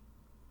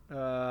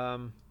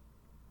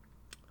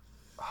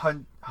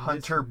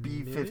 Hunter Miss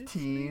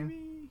B-15.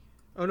 Minutes,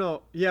 oh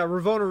no, yeah,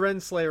 Ravonna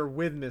Renslayer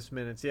with Miss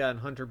Minutes. Yeah,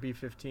 and Hunter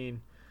B-15.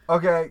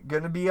 Okay,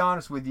 gonna be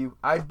honest with you.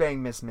 I'd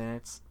bang Miss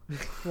Minutes.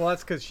 Well,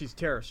 that's because she's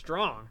Tara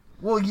Strong.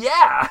 Well,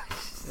 yeah.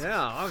 Yeah,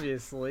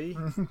 obviously.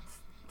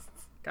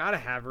 Gotta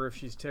have her if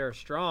she's Tara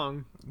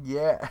Strong.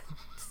 Yeah.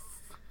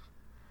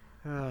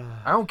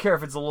 I don't care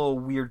if it's a little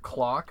weird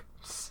clock.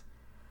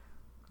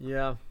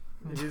 Yeah,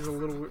 it is a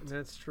little.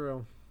 That's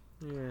true.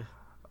 Yeah.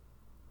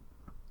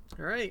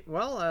 All right.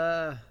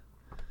 Well,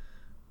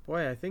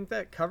 boy, I think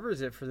that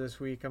covers it for this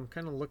week. I'm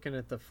kind of looking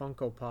at the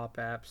Funko Pop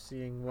app,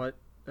 seeing what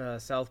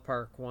South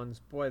Park ones.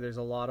 Boy, there's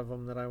a lot of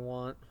them that I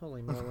want.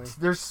 Holy moly!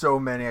 There's so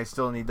many I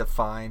still need to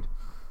find.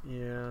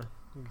 Yeah,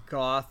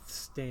 Goth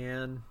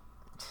Stan.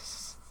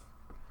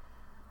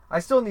 I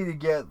still need to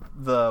get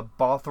the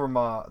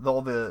Bothroma,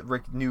 all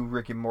the new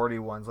Rick and Morty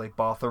ones, like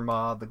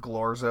Bothroma, the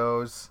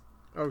Glorzos.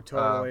 Oh,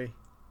 totally.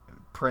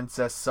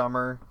 Princess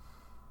Summer.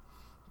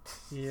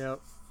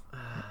 Yep.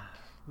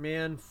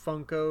 Man,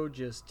 Funko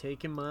just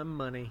taking my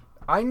money.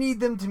 I need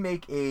them to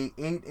make a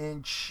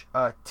 8-inch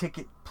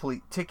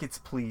tickets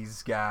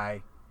please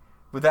guy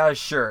without a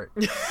shirt.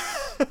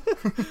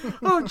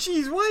 Oh,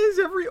 jeez, why is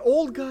every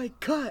old guy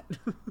cut?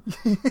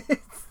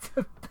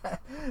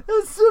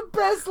 That's the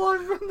best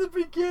line from the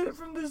beginning,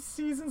 from this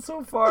season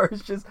so far.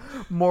 It's just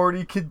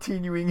Morty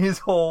continuing his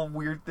whole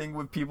weird thing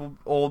with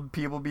old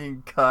people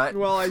being cut.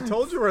 Well, I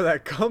told you where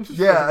that comes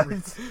Yeah,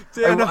 from.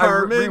 Dan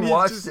Harmon,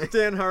 rewatched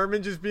Dan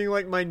Harmon just being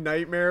like, my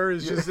nightmare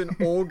is just an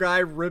old guy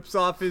rips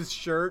off his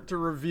shirt to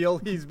reveal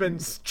he's been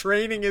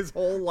training his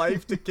whole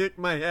life to kick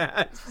my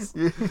ass.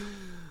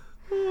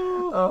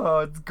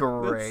 Oh, it's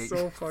great.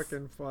 That's so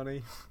fucking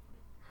funny.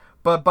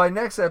 But by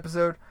next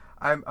episode,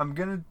 I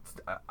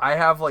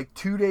have like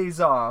 2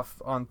 days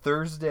off on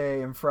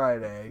Thursday and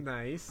Friday.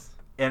 Nice.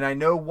 And I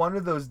know one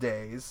of those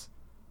days,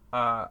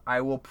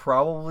 I will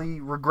probably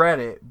regret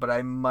it, but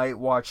I might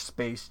watch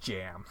Space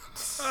Jam.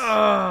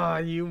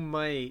 You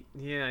might.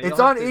 Yeah. It's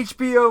on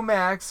HBO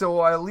Max,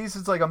 so at least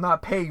it's like I'm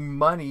not paying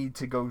money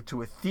to go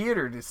to a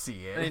theater to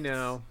see it. I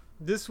know.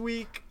 This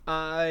week,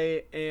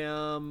 I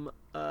am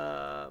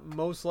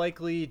most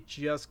likely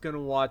just going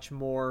to watch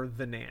more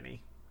The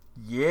Nanny.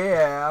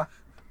 Yeah.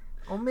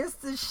 Oh,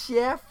 Mr.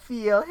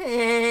 Sheffield.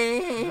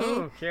 Hey. I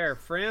don't care.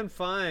 Fran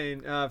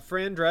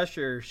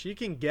Drescher, she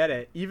can get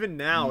it. Even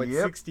now, at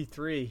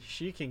 63,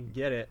 she can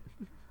get it.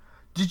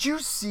 Did you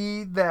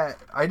see that?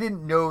 I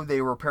didn't know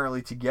they were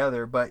apparently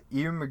together, but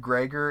Ewan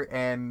McGregor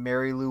and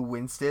Mary Lou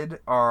Winstead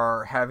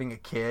are having a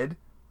kid.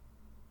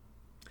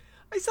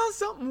 I saw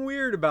something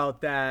weird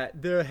about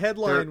that. The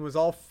headline was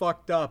all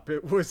fucked up.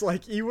 It was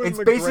like Ewan It's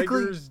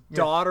McGregor's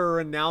daughter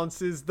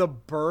announces the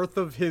birth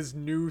of his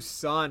new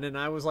son, and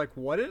I was like,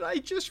 what did I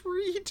just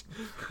read?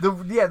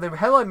 The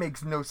headline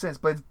makes no sense,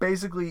 but it's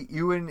basically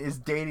Ewan is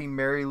dating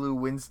Mary Lou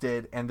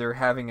Winstead, and they're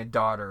having a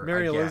daughter.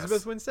 Mary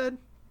Elizabeth Winstead?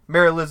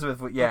 Mary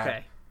Elizabeth, yeah.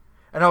 Okay.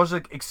 And I was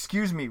like,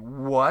 excuse me,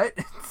 what?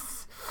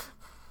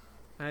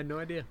 I had no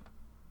idea.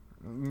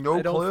 No clue.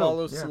 I don't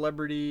follow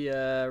celebrity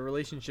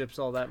relationships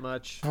all that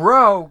much.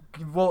 Bro,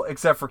 well,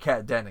 except for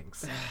Kat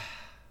Dennings.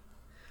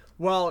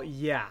 Well,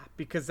 yeah,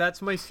 because that's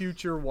my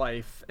future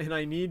wife, and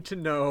I need to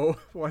know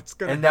what's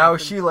going to happen. And now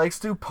she likes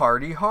to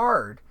party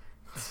hard.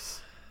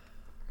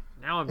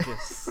 Now I'm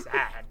just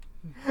sad.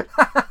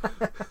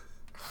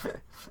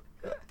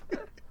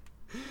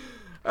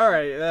 All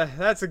right,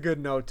 that's a good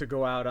note to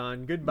go out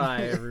on.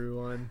 Goodbye,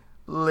 everyone.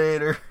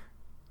 Later.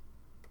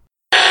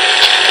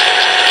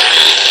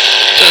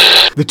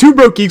 The Two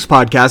Broke Geeks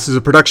podcast is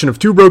a production of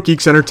Two Broke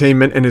Geeks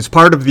Entertainment and is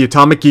part of the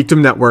Atomic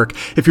Geekdom Network.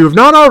 If you have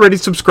not already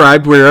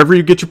subscribed wherever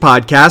you get your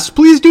podcasts,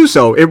 please do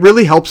so. It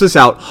really helps us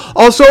out.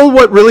 Also,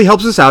 what really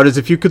helps us out is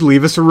if you could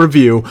leave us a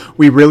review.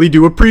 We really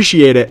do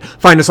appreciate it.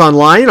 Find us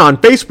online on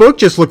Facebook.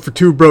 Just look for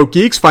Two Broke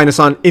Geeks. Find us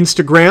on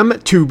Instagram,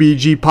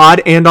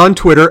 2BGPod, and on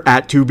Twitter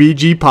at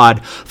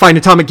 2BGPod. Find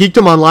Atomic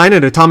Geekdom online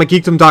at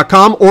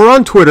atomicgeekdom.com or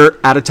on Twitter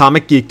at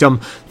Atomic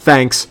Geekdom.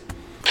 Thanks.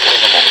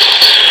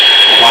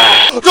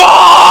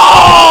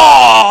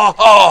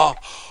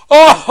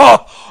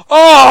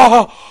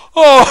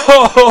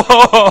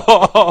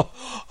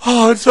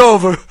 Oh, it's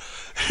over.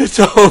 It's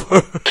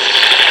over.